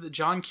shows that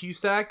John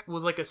Cusack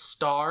was like a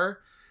star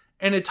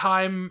in a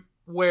time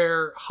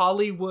where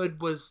Hollywood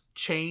was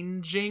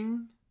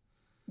changing,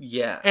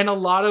 and a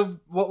lot of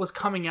what was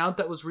coming out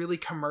that was really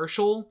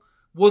commercial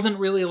wasn't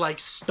really like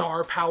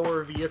star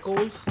power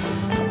vehicles.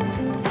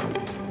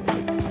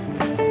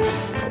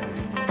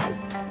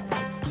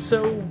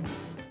 So,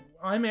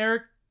 I'm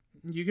Eric.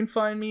 You can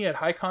find me at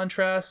High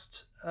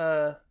Contrast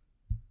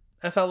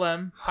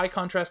FLM, High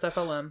Contrast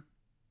FLM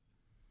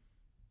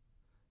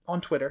on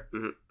Twitter.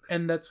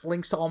 And that's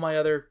links to all my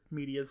other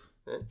medias.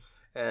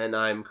 And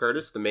I'm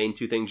Curtis. The main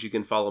two things you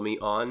can follow me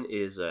on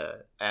is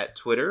at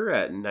Twitter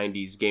at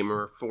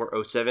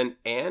 90sgamer407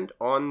 and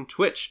on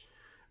Twitch,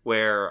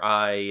 where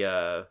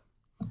I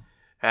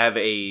have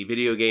a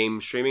video game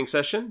streaming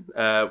session,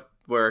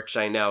 which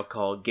I now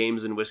call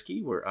Games and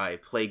Whiskey, where I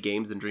play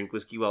games and drink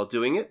whiskey while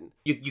doing it.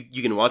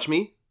 You can watch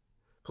me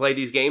play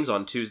these games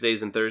on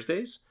Tuesdays and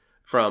Thursdays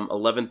from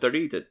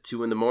 11:30 to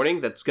 2 in the morning.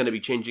 That's going to be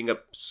changing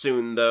up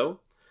soon, though,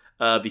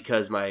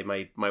 because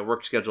my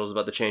work schedule is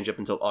about to change up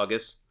until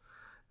August.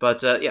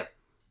 But, yeah.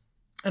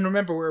 And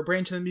remember, we're a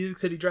branch of the Music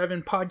City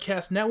Drive-In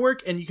Podcast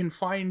Network, and you can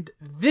find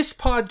this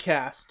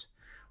podcast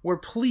where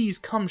please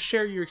come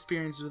share your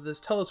experience with us.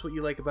 Tell us what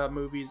you like about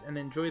movies and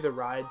enjoy the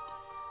ride.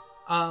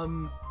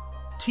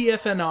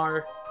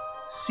 TFNR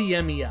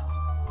CMEL.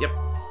 Yep.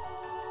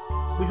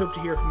 We hope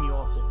to hear from you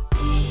all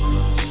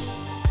soon.